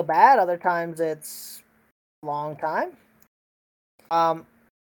not so bad. Other times it's a long time. I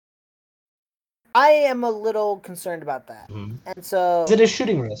am a little concerned about that. Mm-hmm. And so Is it a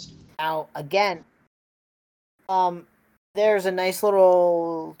shooting risk? Now again, there's a nice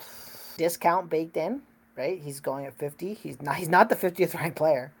little discount baked in, right? He's going at 50. He's not the 50th ranked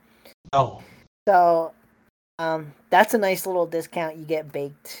player. Oh. So that's a nice little discount you get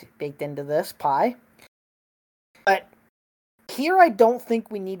baked into this pie. But here I don't think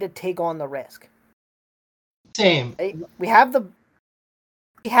we need to take on the risk. Same. Right? We have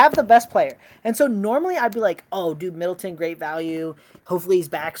the best player. And so normally I'd be like, oh, dude, Middleton, great value. Hopefully he's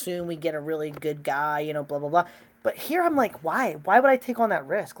back soon. We get a really good guy, blah, blah, blah. But here I'm like, why? Why would I take on that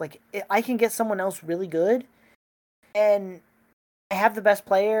risk? Like, I can get someone else really good. And I have the best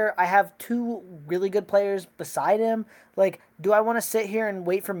player. I have two really good players beside him. Like, do I want to sit here and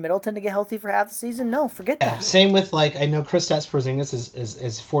wait for Middleton to get healthy for half the season? No, forget that. Same with, I know Kristaps Porzingis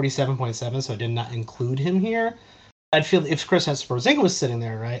is 47.7, so I did not include him here. I'd feel if Kristaps Porzingis was sitting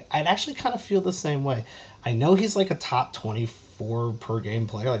there, right, I'd actually kind of feel the same way. I know he's like a top 24 per game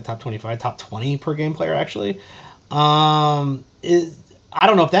player, like top 25, top 20 per game player, actually. I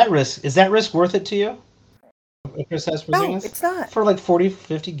don't know if is that risk worth it to you? No, it's not. For like 40,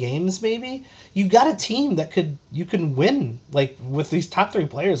 50 games, maybe? You got a team that you can win, like, with these top three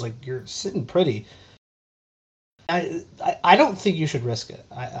players. Like, you're sitting pretty. I don't think you should risk it.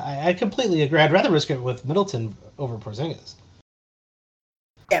 I completely agree. I'd rather risk it with Middleton over Porzingis.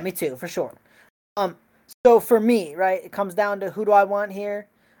 Yeah, me too, for sure. So for me, right, it comes down to who do I want here.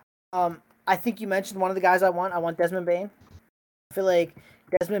 I think you mentioned one of the guys I want. I want Desmond Bane. I feel like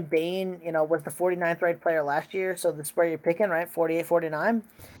Desmond Bane, was the 49th ranked player last year, so that's where you're picking, right? 48, 49.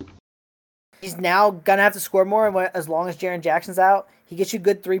 He's now going to have to score more as long as Jaren Jackson's out. He gets you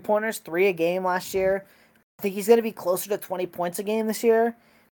good three-pointers, 3 a game last year. I think he's going to be closer to 20 points a game this year.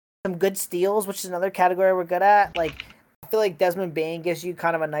 Some good steals, which is another category we're good at. Like, I feel like Desmond Bane gives you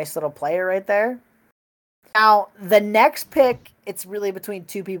kind of a nice little player right there. Now, the next pick, it's really between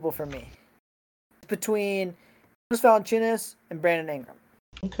two people for me. It's between Jonas Valanciunas and Brandon Ingram.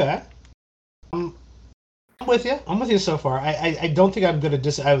 Okay. I'm with you. I'm with you so far. I don't think I'm going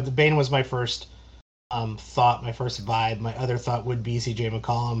to Bane was my first thought, my first vibe. My other thought would be CJ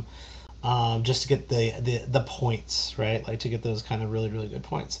McCollum, just to get the points, right? Like, to get those kind of really, really good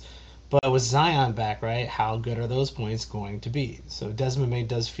points. But with Zion back, right, how good are those points going to be? So Desmond Bane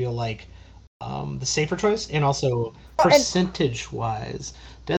does feel like the safer choice, and also percentage-wise,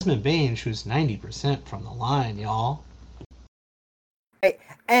 Desmond Bane shoots 90% from the line, y'all. Right.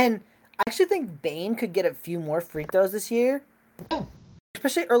 And I actually think Bane could get a few more free throws this year,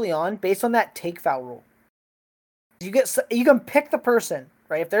 especially early on, based on that take foul rule. You can pick the person,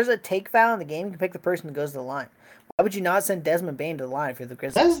 right? If there's a take foul in the game, you can pick the person who goes to the line. Why would you not send Desmond Bane to the line if you're the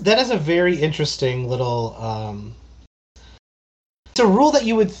Grizzlies? That is a very interesting little. It's a rule that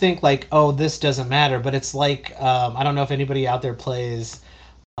you would think, like, oh, this doesn't matter, but it's like, I don't know if anybody out there plays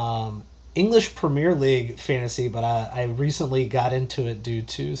English Premier League fantasy, but I recently got into it due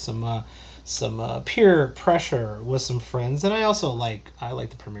to some peer pressure with some friends, and I like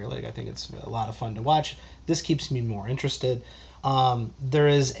the Premier League. I think it's a lot of fun to watch. This keeps me more interested. There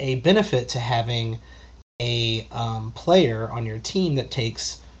is a benefit to having a player on your team that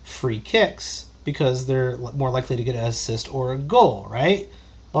takes free kicks, because they're more likely to get an assist or a goal, right?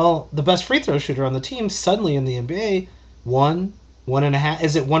 Well, the best free throw shooter on the team suddenly in the NBA, 1.5.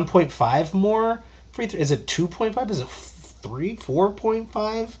 Is it 1.5 more free throw? Is it 2.5? Is it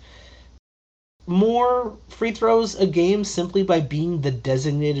 4.5 more free throws a game simply by being the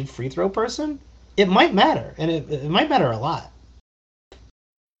designated free throw person? It might matter, and it might matter a lot.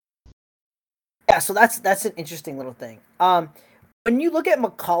 Yeah, so that's an interesting little thing. When you look at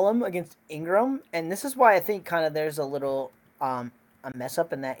McCollum against Ingram, and this is why I think kind of there's a little a mess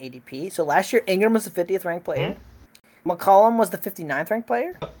up in that ADP. So last year, Ingram was the 50th ranked player. Mm-hmm. McCollum was the 59th ranked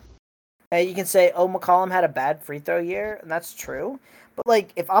player. And you can say, oh, McCollum had a bad free throw year, and that's true. But,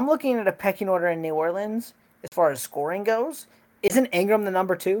 like, if I'm looking at a pecking order in New Orleans, as far as scoring goes, isn't Ingram the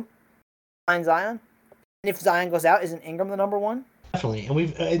number 2 behind Zion? And if Zion goes out, isn't Ingram the number 1? Definitely,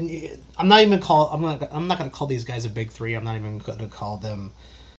 and I'm not going to call these guys a big three. I'm not even going to call them,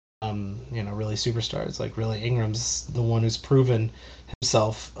 really superstars. Like, really, Ingram's the one who's proven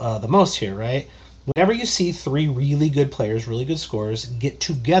himself the most here, right? Whenever you see 3 really good players, really good scorers get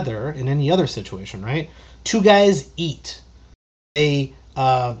together in any other situation, right? 2 guys eat. They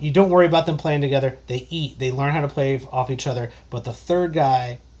You don't worry about them playing together. They eat. They learn how to play off each other. But the third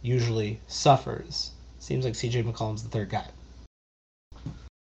guy usually suffers. Seems like CJ McCollum's the third guy.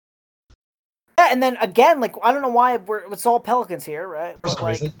 Yeah, and then again, like I don't know why it's all Pelicans here, right? But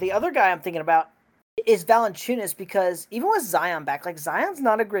crazy. like the other guy I'm thinking about is Valanciunas because even with Zion back, like Zion's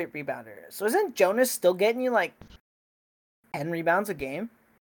not a great rebounder. So isn't Jonas still getting you like 10 rebounds a game?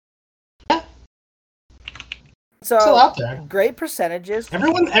 Yeah. So Still out there. Great percentages.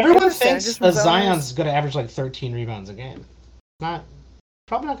 Everyone thinks Zion's going to average like 13 rebounds a game.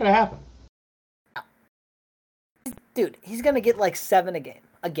 Probably not going to happen. Dude, he's going to get like 7 a game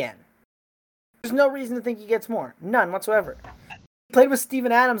again. There's no reason to think he gets more. None whatsoever. He played with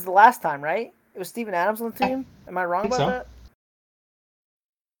Steven Adams the last time, right? It was Steven Adams on the team? Am I wrong about that?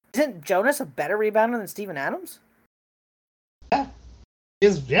 Isn't Jonas a better rebounder than Steven Adams? Yeah.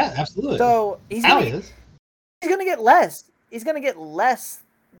 Yeah, absolutely. So he's going to get less. He's going to get less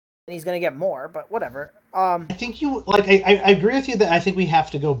than he's going to get more, but whatever. I think I agree with you that I think we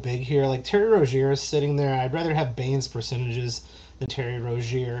have to go big here. Like Terry Rozier is sitting there. I'd rather have Bane's percentages than Terry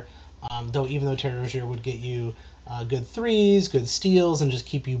Rozier. Even though Terry Rozier would get you good threes, good steals, and just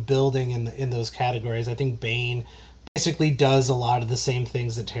keep you building in those categories, I think Bane basically does a lot of the same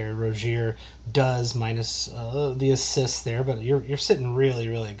things that Terry Rozier does, minus the assists there. But you're sitting really,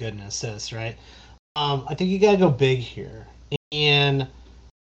 really good in assists, right? I think you gotta go big here, and I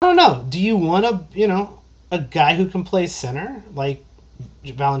don't know. Do you want a guy who can play center like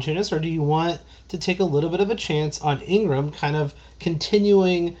Valanciunas, or do you want to take a little bit of a chance on Ingram, kind of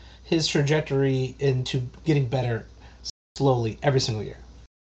continuing his trajectory into getting better slowly every single year?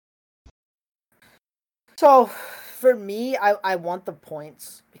 So, for me, I want the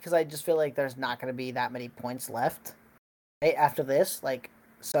points because I just feel like there's not going to be that many points left right after this.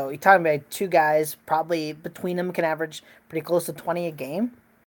 So you're talking about 2 guys, probably between them can average pretty close to 20 a game.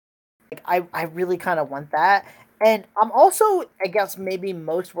 I really kind of want that. And I'm also, I guess, maybe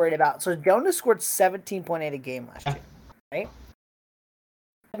most worried about. So Jonas scored 17.8 a game last year, right?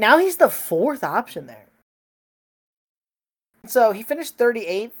 Now he's the 4th option there. So he finished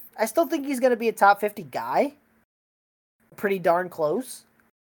 38th. I still think he's going to be a top 50 guy. Pretty darn close.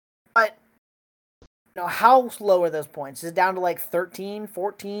 But, how low are those points? Is it down to like 13,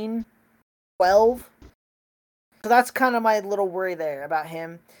 14, 12? So that's kind of my little worry there about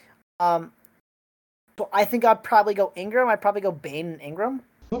him. So I think I'd probably go Ingram. I'd probably go Bane and Ingram.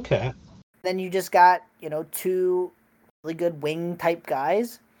 Okay. Then you just got, 2 really good wing type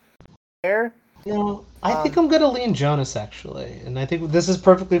guys there. I think I'm going to lean Jonas, actually. And I think this is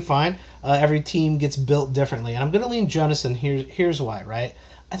perfectly fine. Every team gets built differently. And I'm going to lean Jonas, and here's why, right?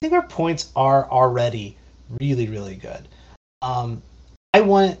 I think our points are already really, really good. I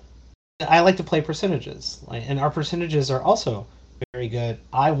like to play percentages. And our percentages are also very good.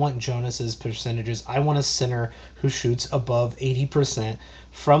 I want Jonas's percentages. I want a center who shoots above 80%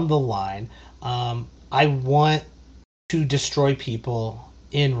 from the line. I want to destroy people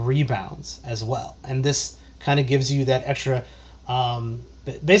in rebounds as well, and this kind of gives you that extra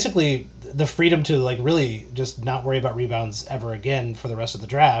basically the freedom to really just not worry about rebounds ever again for the rest of the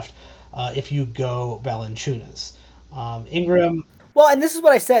draft if you go Valanciunas. Ingram, well, and this is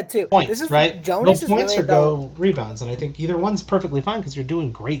what I said too. Points, this is right? Jonas go points really or go rebounds, and I think either one's perfectly fine because you're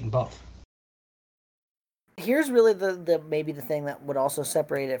doing great in both. Here's really the maybe the thing that would also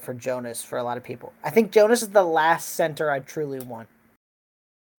separate it for Jonas for a lot of people. I think Jonas is the last center I truly want.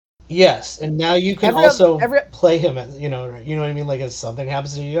 Yes, and now you can play him at you know what I mean. Like if something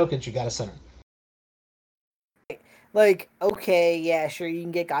happens to Jokic, you got a center. Okay, yeah, sure, you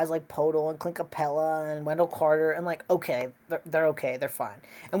can get guys like Podol and Clint Capella and Wendell Carter, and okay, they're okay, they're fine.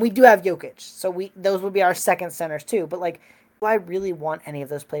 And we do have Jokic, so those would be our second centers too. But do I really want any of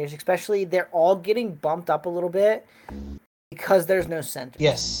those players? Especially they're all getting bumped up a little bit because there's no center.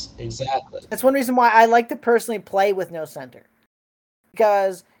 Yes, exactly. That's one reason why I like to personally play with no center.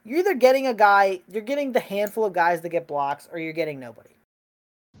 Because you're either getting you're getting the handful of guys that get blocks, or you're getting nobody.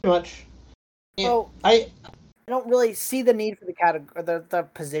 Pretty much. Yeah, so I don't really see the need for the category or the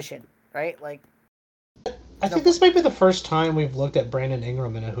position, right? I think this might be the first time we've looked at Brandon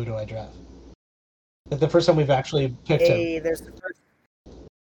Ingram in a who do I draft. The first time we've actually picked him. There's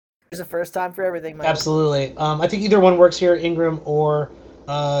a first time for everything, Mike. Absolutely. I think either one works here, Ingram or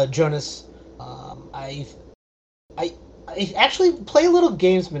Jonas. I actually play a little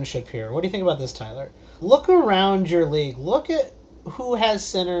gamesmanship here. What do you think about this, Tyler? Look around your league. Look at who has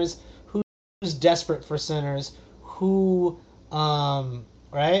centers, who's desperate for centers, who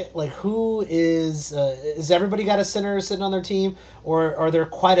right? Like, who is everybody got a center sitting on their team, or are there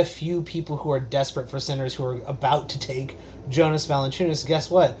quite a few people who are desperate for centers who are about to take Jonas Valanciunas? Guess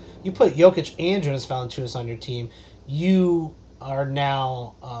what? You put Jokic and Jonas Valanciunas on your team, you are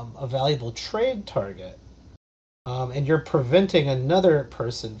now a valuable trade target. And you're preventing another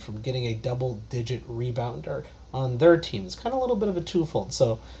person from getting a double-digit rebounder on their team. It's kind of a little bit of a twofold.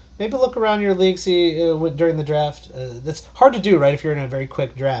 So maybe look around your league, see during the draft. That's hard to do, right? If you're in a very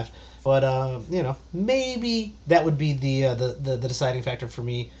quick draft, but maybe that would be the deciding factor for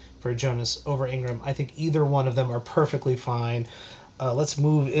me for Jonas over Ingram. I think either one of them are perfectly fine. Let's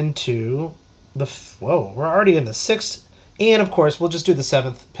move into whoa. We're already in the sixth. And of course, we'll just do the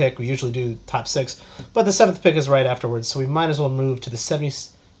seventh pick. We usually do top six, but the seventh pick is right afterwards, so we might as well move to the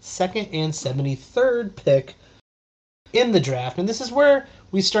 72nd and 73rd pick in the draft. And this is where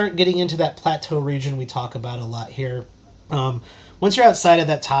we start getting into that plateau region we talk about a lot here. Once you're outside of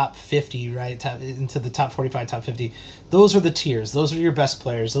that top 50, right, into the top 45, top 50, those are the tiers. Those are your best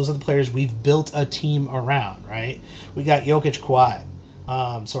players. Those are the players we've built a team around, right? We got Jokic,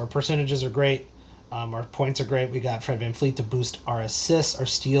 Kawhi. So our percentages are great. Our points are great. We got Fred VanVleet to boost our assists. Our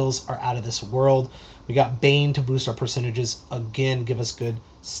steals are out of this world. We got Bane to boost our percentages. Again, give us good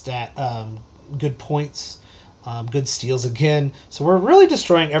good points, good steals again. So we're really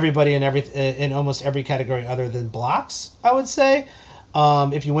destroying everybody in almost every category other than blocks, I would say.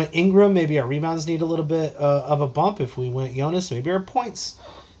 If you went Ingram, maybe our rebounds need a little bit of a bump. If we went Jonas, maybe our points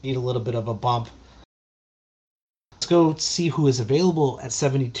need a little bit of a bump. Let's go see who is available at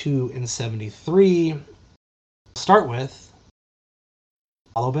 72 and 73. Start with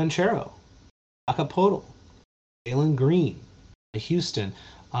Paolo Banchero, Jakob Poeltl, Jalen Green, Houston,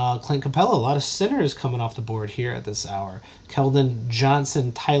 Clint Capella. A lot of centers coming off the board here at this hour. Keldon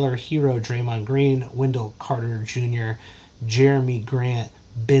Johnson, Tyler Hero, Draymond Green, Wendell Carter Jr., Jeremy Grant,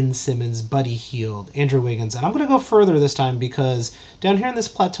 Ben Simmons, Buddy Hield, Andrew Wiggins. And I'm going to go further this time because down here in this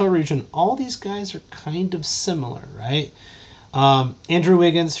plateau region, all these guys are kind of similar, right? Andrew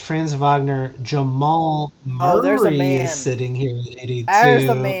Wiggins, Franz Wagner, Jamal Murray is sitting here at 82. There's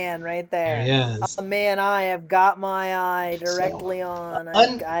the man right there. There he is. The man I have got my eye directly on.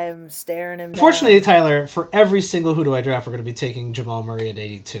 I am staring him Unfortunately, down. Tyler, for every single Who Do I Draft, we're going to be taking Jamal Murray at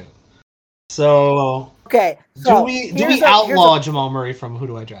 82. So, okay, so do we outlaw Jamal Murray from Who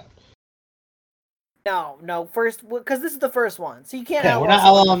Do I Draft? No. First, because this is the first one, so you can't. Yeah, we're not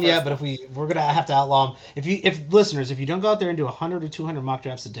outlawing him yet, but we're gonna have to outlaw him. If listeners, if you don't go out there and do 100 or 200 mock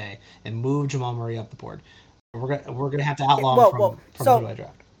drafts a day and move Jamal Murray up the board, we're gonna have to outlaw him from Who Do I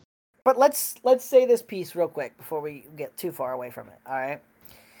Draft. But let's say this piece real quick before we get too far away from it. All right.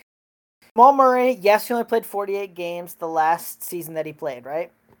 Jamal Murray, yes, he only played 48 games the last season that he played,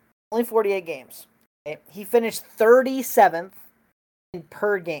 right? Only 48 games. Okay? He finished 37th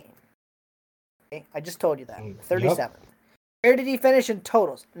per game. Okay? I just told you that. 37th. Yep. Where did he finish in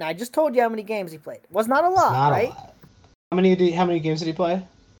totals? Now, I just told you how many games he played. It was not a lot, right? How many games did he play?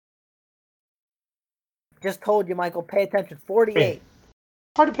 Just told you, Michael. Pay attention. 48. It's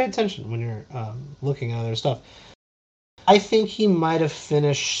hard to pay attention when you're looking at other stuff. I think he might have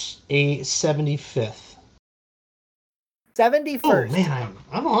finished a 75th. 71st. Oh, man,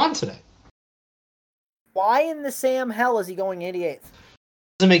 I'm on today. Why in the Sam hell is he going 88th?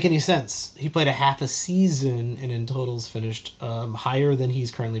 Doesn't make any sense. He played a half a season and in totals finished higher than he's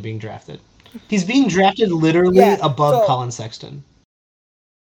currently being drafted. He's being drafted literally above Colin Sexton.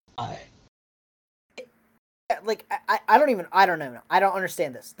 I don't know. I don't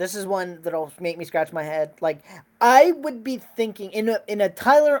understand this. This is one that'll make me scratch my head. Like, I would be thinking in a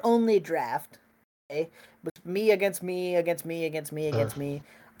Tyler only draft, okay, with me against me.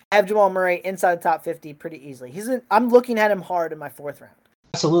 I have Jamal Murray inside the top 50 pretty easily. I'm looking at him hard in my fourth round.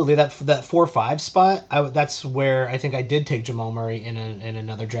 Absolutely, that 4-5 spot. That's where I think I did take Jamal Murray in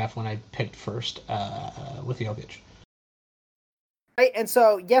another draft when I picked first with Jokic. Right, and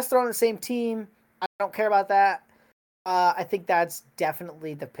so yes, they're on the same team. I don't care about that. I think that's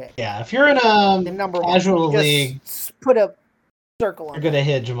definitely the pick. Yeah, if you're in a casual league, just put a circle on. You're gonna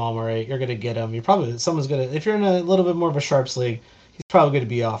hit Jamal Murray. You're gonna get him. Someone's gonna. If you're in a little bit more of a sharps league, he's probably gonna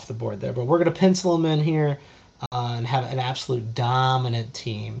be off the board there. But we're gonna pencil him in here and have an absolute dominant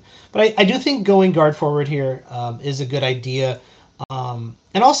team. But I do think going guard forward here is a good idea. And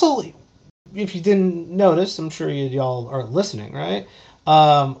also, if you didn't notice, I'm sure y'all are listening, right?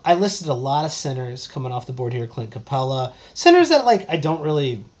 I listed a lot of centers coming off the board here. Clint Capella, centers that I don't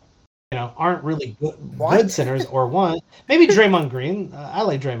really, aren't really good centers or one. Maybe Draymond Green. I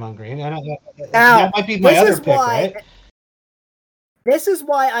like Draymond Green. That might be my other pick, right? This is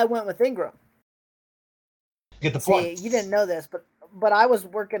why I went with Ingram. Get the points. You didn't know this, but but I was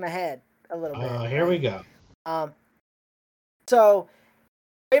working ahead a little bit. Here we go. So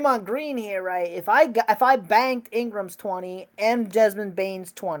Draymond Green here, right? If I banked Ingram's 20 and Desmond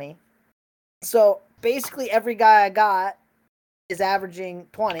Bane's 20, so basically every guy I got is averaging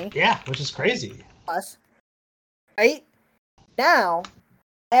 20. Yeah, which is crazy. Plus, right? Now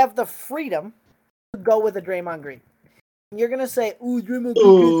I have the freedom to go with a Draymond Green. And you're gonna say, "Ooh, Draymond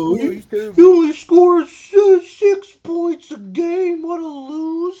Green, he's terrible. He only scores 6 points a game. What a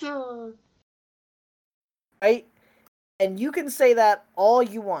loser!" Right? And you can say that all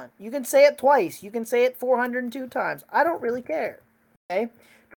you want. You can say it twice. You can say it 402 times. I don't really care. Okay?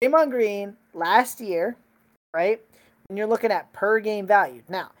 Draymond Green last year, right? When you're looking at per game value.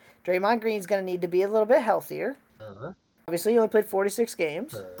 Now, Draymond Green's going to need to be a little bit healthier. Obviously, he only played 46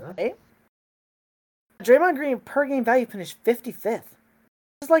 games. Right? Draymond Green per game value finished 55th.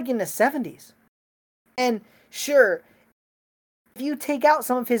 It's like in the 70s. And sure, if you take out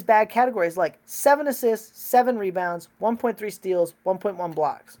some of his bad categories like 7 assists, 7 rebounds, 1.3 steals, 1.1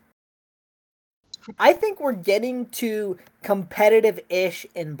 blocks, I think we're getting to competitive-ish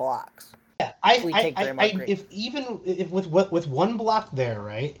in blocks. Yeah, if with one block there,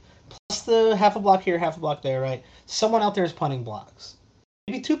 right, plus the half a block here, half a block there, right, someone out there is punting blocks.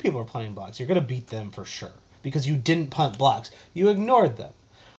 Maybe 2 people are punting blocks. You're gonna beat them for sure because you didn't punt blocks. You ignored them.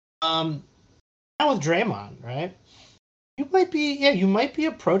 Now with Draymond, right? You might be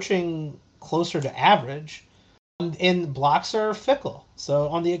approaching closer to average, and blocks are fickle. So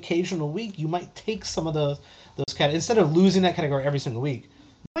on the occasional week, you might take some of those instead of losing that category every single week.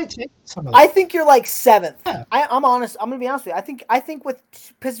 You might take some of those. I think you're like 7th. Yeah. I'm honest. I'm gonna be honest with you. I think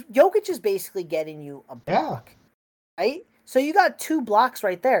because Jokic is basically getting you a block, right? So you got 2 blocks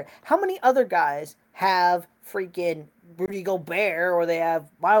right there. How many other guys have freaking Rudy Gobert or they have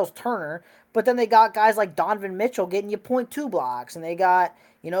Miles Turner? But then they got guys like Donovan Mitchell getting you 0.2 blocks, and they got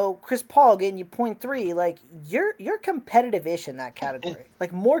Chris Paul getting you 0.3. Like you're competitive-ish in that category,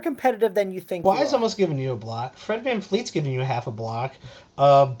 like more competitive than you think. Kawhi's almost giving you a block. Fred VanVleet's giving you half a block.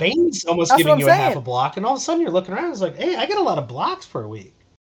 Bane's almost That's giving you a half saying. a block, and all of a sudden you're looking around. It's like, hey, I get a lot of blocks per week.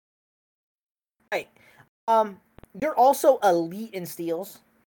 Right. You're also elite in steals.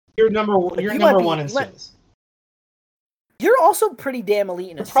 You're number one in steals. You're also pretty damn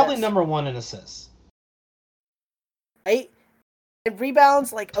elite in assists. Probably number 1 in assists. Right? And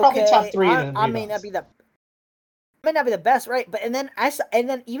rebounds, like probably okay, top 3 in I rebounds. may not be the best, right? But and then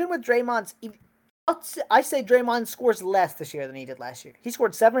even with Draymond's, I say Draymond scores less this year than he did last year. He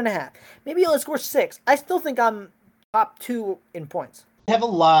scored 7.5. Maybe he only scores 6. I still think I'm top 2 in points. Have a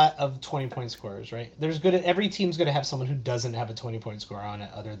lot of 20-point scorers, right? Every team's going to have someone who doesn't have a 20-point score on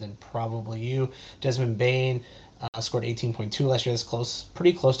it, other than probably you. Desmond Bane scored 18.2 last year. That's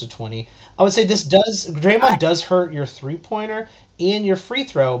pretty close to 20. I would say Draymond does hurt your 3-pointer and your free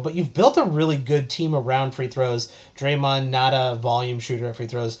throw, but you've built a really good team around free throws. Draymond, not a volume shooter at free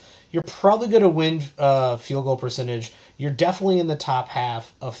throws. You're probably going to win field goal percentage. You're definitely in the top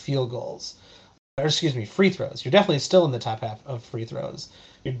half of field goals. Or excuse me, free throws. You're definitely still in the top half of free throws.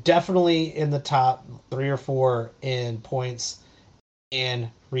 You're definitely in the top 3 or 4 in points and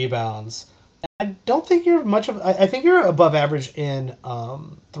rebounds. I don't think you're much of. I think you're above average in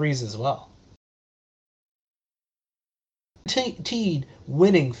threes as well. Teed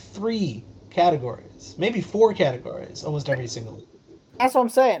winning 3 categories, maybe 4 categories, almost every single week. That's what I'm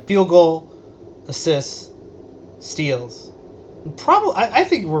saying. Field goal, assists, steals. Probably, I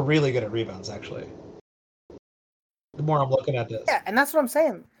think we're really good at rebounds, actually. The more I'm looking at this. Yeah, and that's what I'm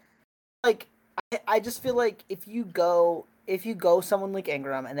saying. Like, I just feel like if you go someone like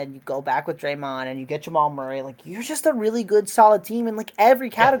Ingram and then you go back with Draymond and you get Jamal Murray, like you're just a really good, solid team in like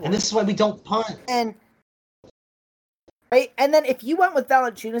every category. Yeah, and this is why we don't punt. And right, and then if you went with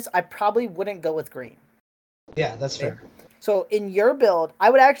Valanciunas, I probably wouldn't go with Green. Yeah, that's fair. So in your build,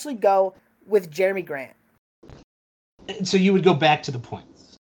 I would actually go with Jeremy Grant. So you would go back to the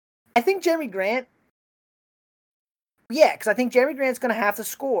points. I think Jeremy Grant. Yeah, because I think Jeremy Grant's going to have to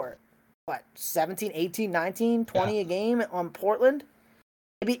score, 17, 18, 19, 20 a game on Portland?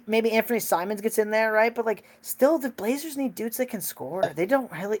 Maybe Anthony Simons gets in there, right? But, like, still, the Blazers need dudes that can score. They don't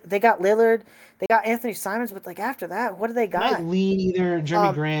really... They got Lillard. They got Anthony Simons, but, like, after that, what do they got? Might lean either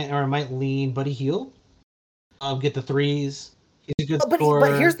Jeremy Grant or it might lean Buddy Hield. Get the threes. He's a good scorer.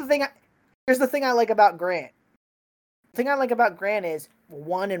 But here's the thing I like about Grant. The thing I like about Grant is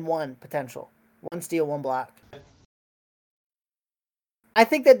 1-and-1 potential. 1 steal, 1 block. I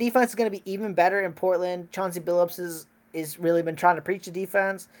think that defense is going to be even better in Portland. Chauncey Billups is really been trying to preach the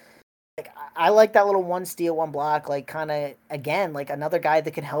defense. Like I like that little 1 steal, 1 block, like kind of again, like another guy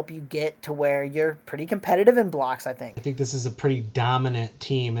that can help you get to where you're pretty competitive in blocks, I think. I think this is a pretty dominant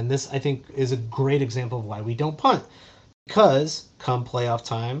team, and this I think is a great example of why we don't punt. Because come playoff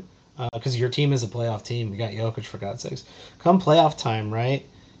time, because your team is a playoff team, you got Jokic for God's sakes. Come playoff time, right?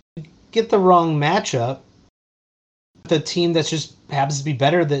 Get the wrong matchup, the team that just happens to be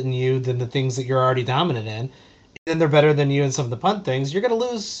better than you than the things that you're already dominant in, and then they're better than you in some of the punt things, you're going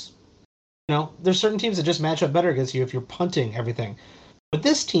to lose. There's certain teams that just match up better against you if you're punting everything. With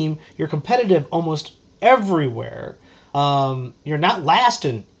this team, you're competitive almost everywhere. You're not last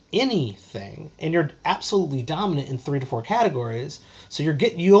in anything, and you're absolutely dominant in 3 to 4 categories. So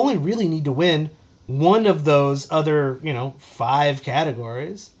you only really need to win one of those other 5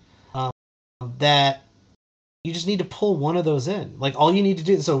 categories. That you just need to pull one of those in. Like all you need to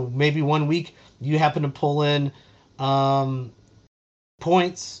do. So maybe one week you happen to pull in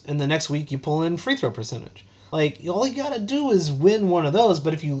points, and the next week you pull in free throw percentage. Like all you gotta do is win one of those.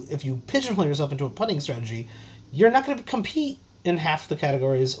 But if you pigeonhole yourself into a punting strategy, you're not going to compete in half the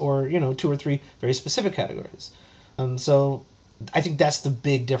categories, or 2 or 3 very specific categories. So I think that's the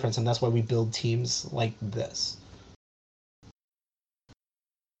big difference, and that's why we build teams like this.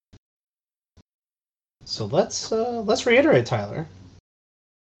 So let's reiterate, Tyler.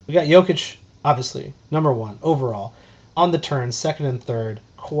 We got Jokic, obviously, number 1 overall. On the turn, second and third,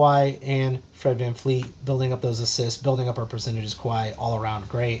 Kawhi and Fred VanVleet building up those assists, building up our percentages. Kawhi all around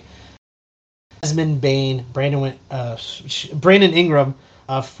great. Desmond Bane, Brandon Ingram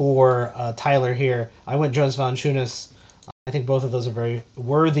for Tyler here. I went Jonas Valanciunas. I think both of those are very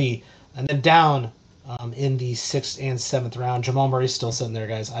worthy. And then down in the 6th and 7th round, Jamal Murray's still sitting there,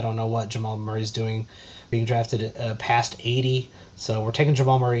 guys. I don't know what Jamal Murray's doing, being drafted past 80. So we're taking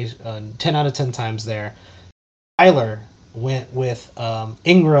Jamal Murray 10 out of 10 times there. Tyler went with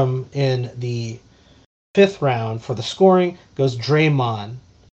Ingram in the 5th round for the scoring. Goes Draymond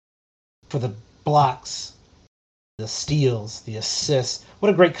for the blocks, the steals, the assists. What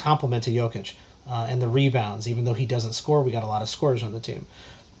a great compliment to Jokic. And the rebounds. Even though he doesn't score, we got a lot of scorers on the team.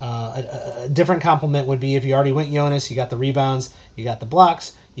 A different compliment would be if you already went Jonas, you got the rebounds, you got the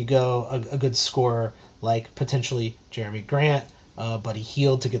blocks, you go a good scorer like potentially Jeremy Grant, Buddy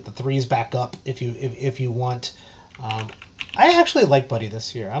Hield to get the threes back up if you want. I actually like Buddy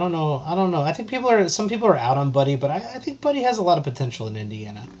this year. I don't know. I think some people are out on Buddy, but I think Buddy has a lot of potential in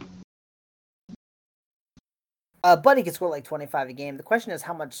Indiana. Buddy can score like 25 a game. The question is,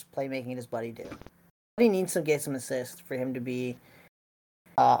 how much playmaking does Buddy do? Buddy needs to get some assists for him to be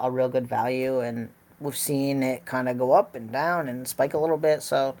a real good value, and we've seen it kind of go up and down and spike a little bit.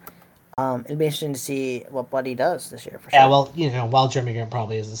 So it'll be interesting to see what Buddy does this year. For sure. Yeah, well, while Jeremy Grant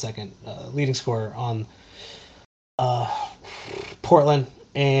probably is the second leading scorer on Portland,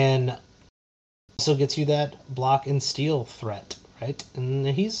 and also gets you that block and steal threat. Right, and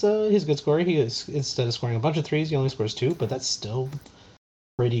he's a good scorer. He is, instead of scoring a bunch of threes, he only scores 2, but that's still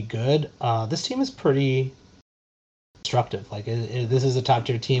pretty good. This team is pretty destructive. Like this is a top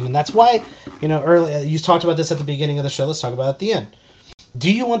tier team, and that's why early you talked about this at the beginning of the show. Let's talk about it at the end.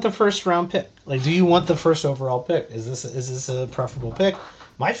 Do you want the first round pick? Like, do you want the first overall pick? Is this a preferable pick?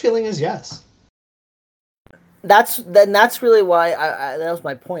 My feeling is yes. That's really why I that was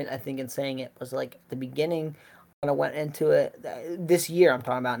my point. I think in saying it was like the beginning. When I went into it this year, I'm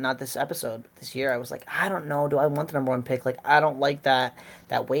talking about, not this episode, but this year, I was like, I don't know, do I want the number 1 pick? Like, I don't like that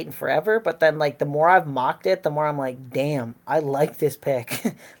waiting forever. But then, like, the more I've mocked it, the more I'm like, damn, I like this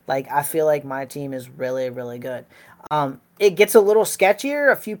pick. Like, I feel like my team is really, really good. It gets a little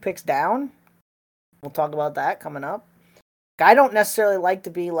sketchier a few picks down. We'll talk about that coming up. I don't necessarily like to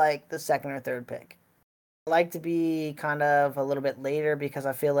be like the 2nd or 3rd pick. I like to be kind of a little bit later because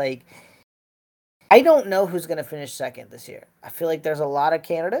I feel like I don't know who's going to finish 2nd this year. I feel like there's a lot of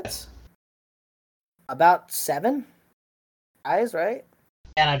candidates. About 7 guys, right?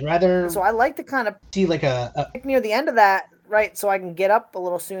 And I'd rather... So I like to kind of see like a pick near the end of that, right? So I can get up a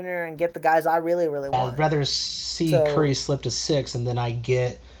little sooner and get the guys I really, really want. I'd rather see Curry slip to 6, and then I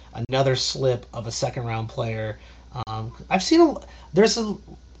get another slip of a 2nd round player. I've seen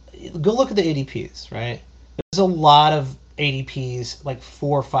go look at the ADPs, right? There's a lot of ADPs, like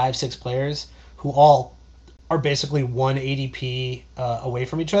 4, 5, 6 players who all are basically 1 ADP away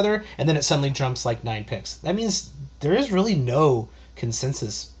from each other, and then it suddenly jumps like 9 picks. That means there is really no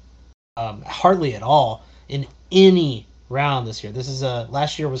consensus, hardly at all, in any round this year. This is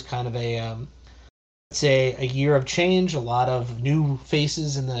last year was kind of a say a year of change, a lot of new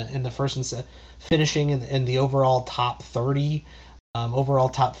faces in the first and finishing in the overall top 30, overall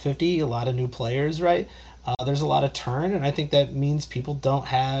top 50, a lot of new players, right? there's a lot of turn, and I think that means people don't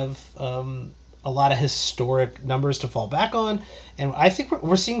have a lot of historic numbers to fall back on. And I think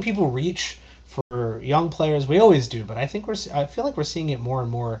we're seeing people reach for young players. We always do, but I feel like we're seeing it more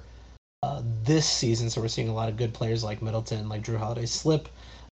and more this season. So we're seeing a lot of good players like Middleton, like Drew Holiday slip,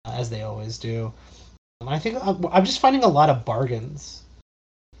 as they always do. And I think I'm just finding a lot of bargains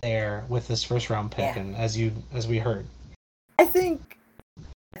there with this first round pick, and as we heard. I think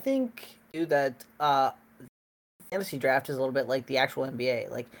too that fantasy draft is a little bit like the actual NBA.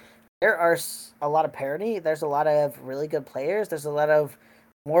 Like there are a lot of parity. There's a lot of really good players. There's a lot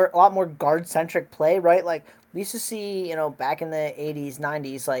more guard centric play, right? Like we used to see, back in the 80s,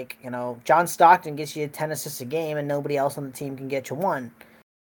 90s, like, John Stockton gets you 10 assists a game and nobody else on the team can get you one.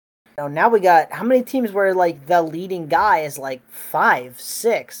 Now we got how many teams where like the leading guy is like 5,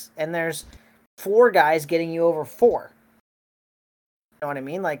 6, and there's 4 guys getting you over 4. You know what I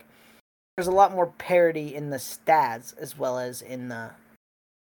mean? Like there's a lot more parity in the stats as well as in the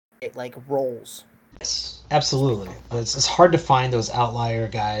roles. Yes, absolutely. It's hard to find those outlier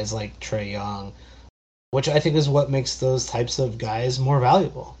guys like Trae Young, which I think is what makes those types of guys more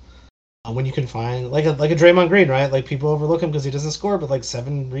valuable. When you can find like a Draymond Green, right? Like people overlook him because he doesn't score, but like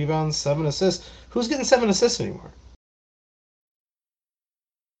 7 rebounds, 7 assists. Who's getting 7 assists anymore?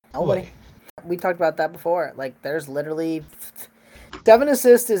 Nobody. We talked about that before. Like there's literally 7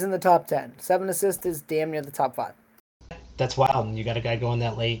 assists is in the top 10. 7 assists is damn near the top 5. That's wild. And you got a guy going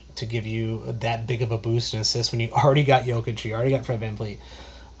that late to give you that big of a boost and assist when you already got Jokic, you already got Fred VanVleet.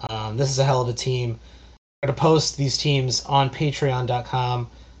 This is a hell of a team. I'm going to post these teams on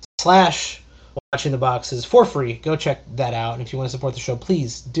patreon.com/watching the boxes for free. Go check that out. And if you want to support the show,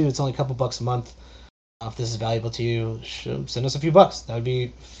 please do. It's only a couple bucks a month. If this is valuable to you, send us a few bucks. That would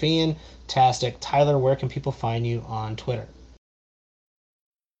be fantastic. Tyler, where can people find you on Twitter?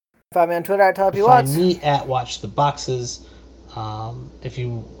 Find me on Twitter at Find me at Watch the Boxes. If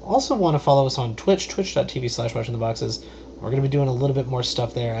you also want to follow us on Twitch, twitch.tv/watching the boxes, we're going to be doing a little bit more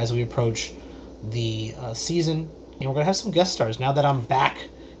stuff there as we approach the season. And we're going to have some guest stars now that I'm back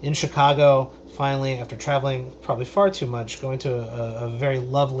in Chicago, finally, after traveling probably far too much, going to a very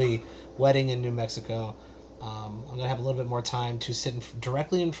lovely wedding in New Mexico. I'm going to have a little bit more time to sit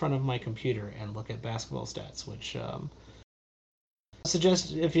directly in front of my computer and look at basketball stats, which I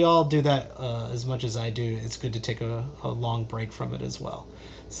suggest if you all do that as much as I do, it's good to take a long break from it as well.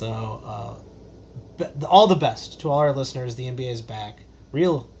 So all the best to all our listeners. The NBA is back.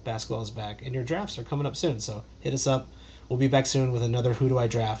 Real basketball is back, and your drafts are coming up soon. So hit us up. We'll be back soon with another Who Do I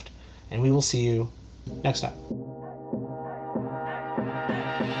Draft, and we will see you next time.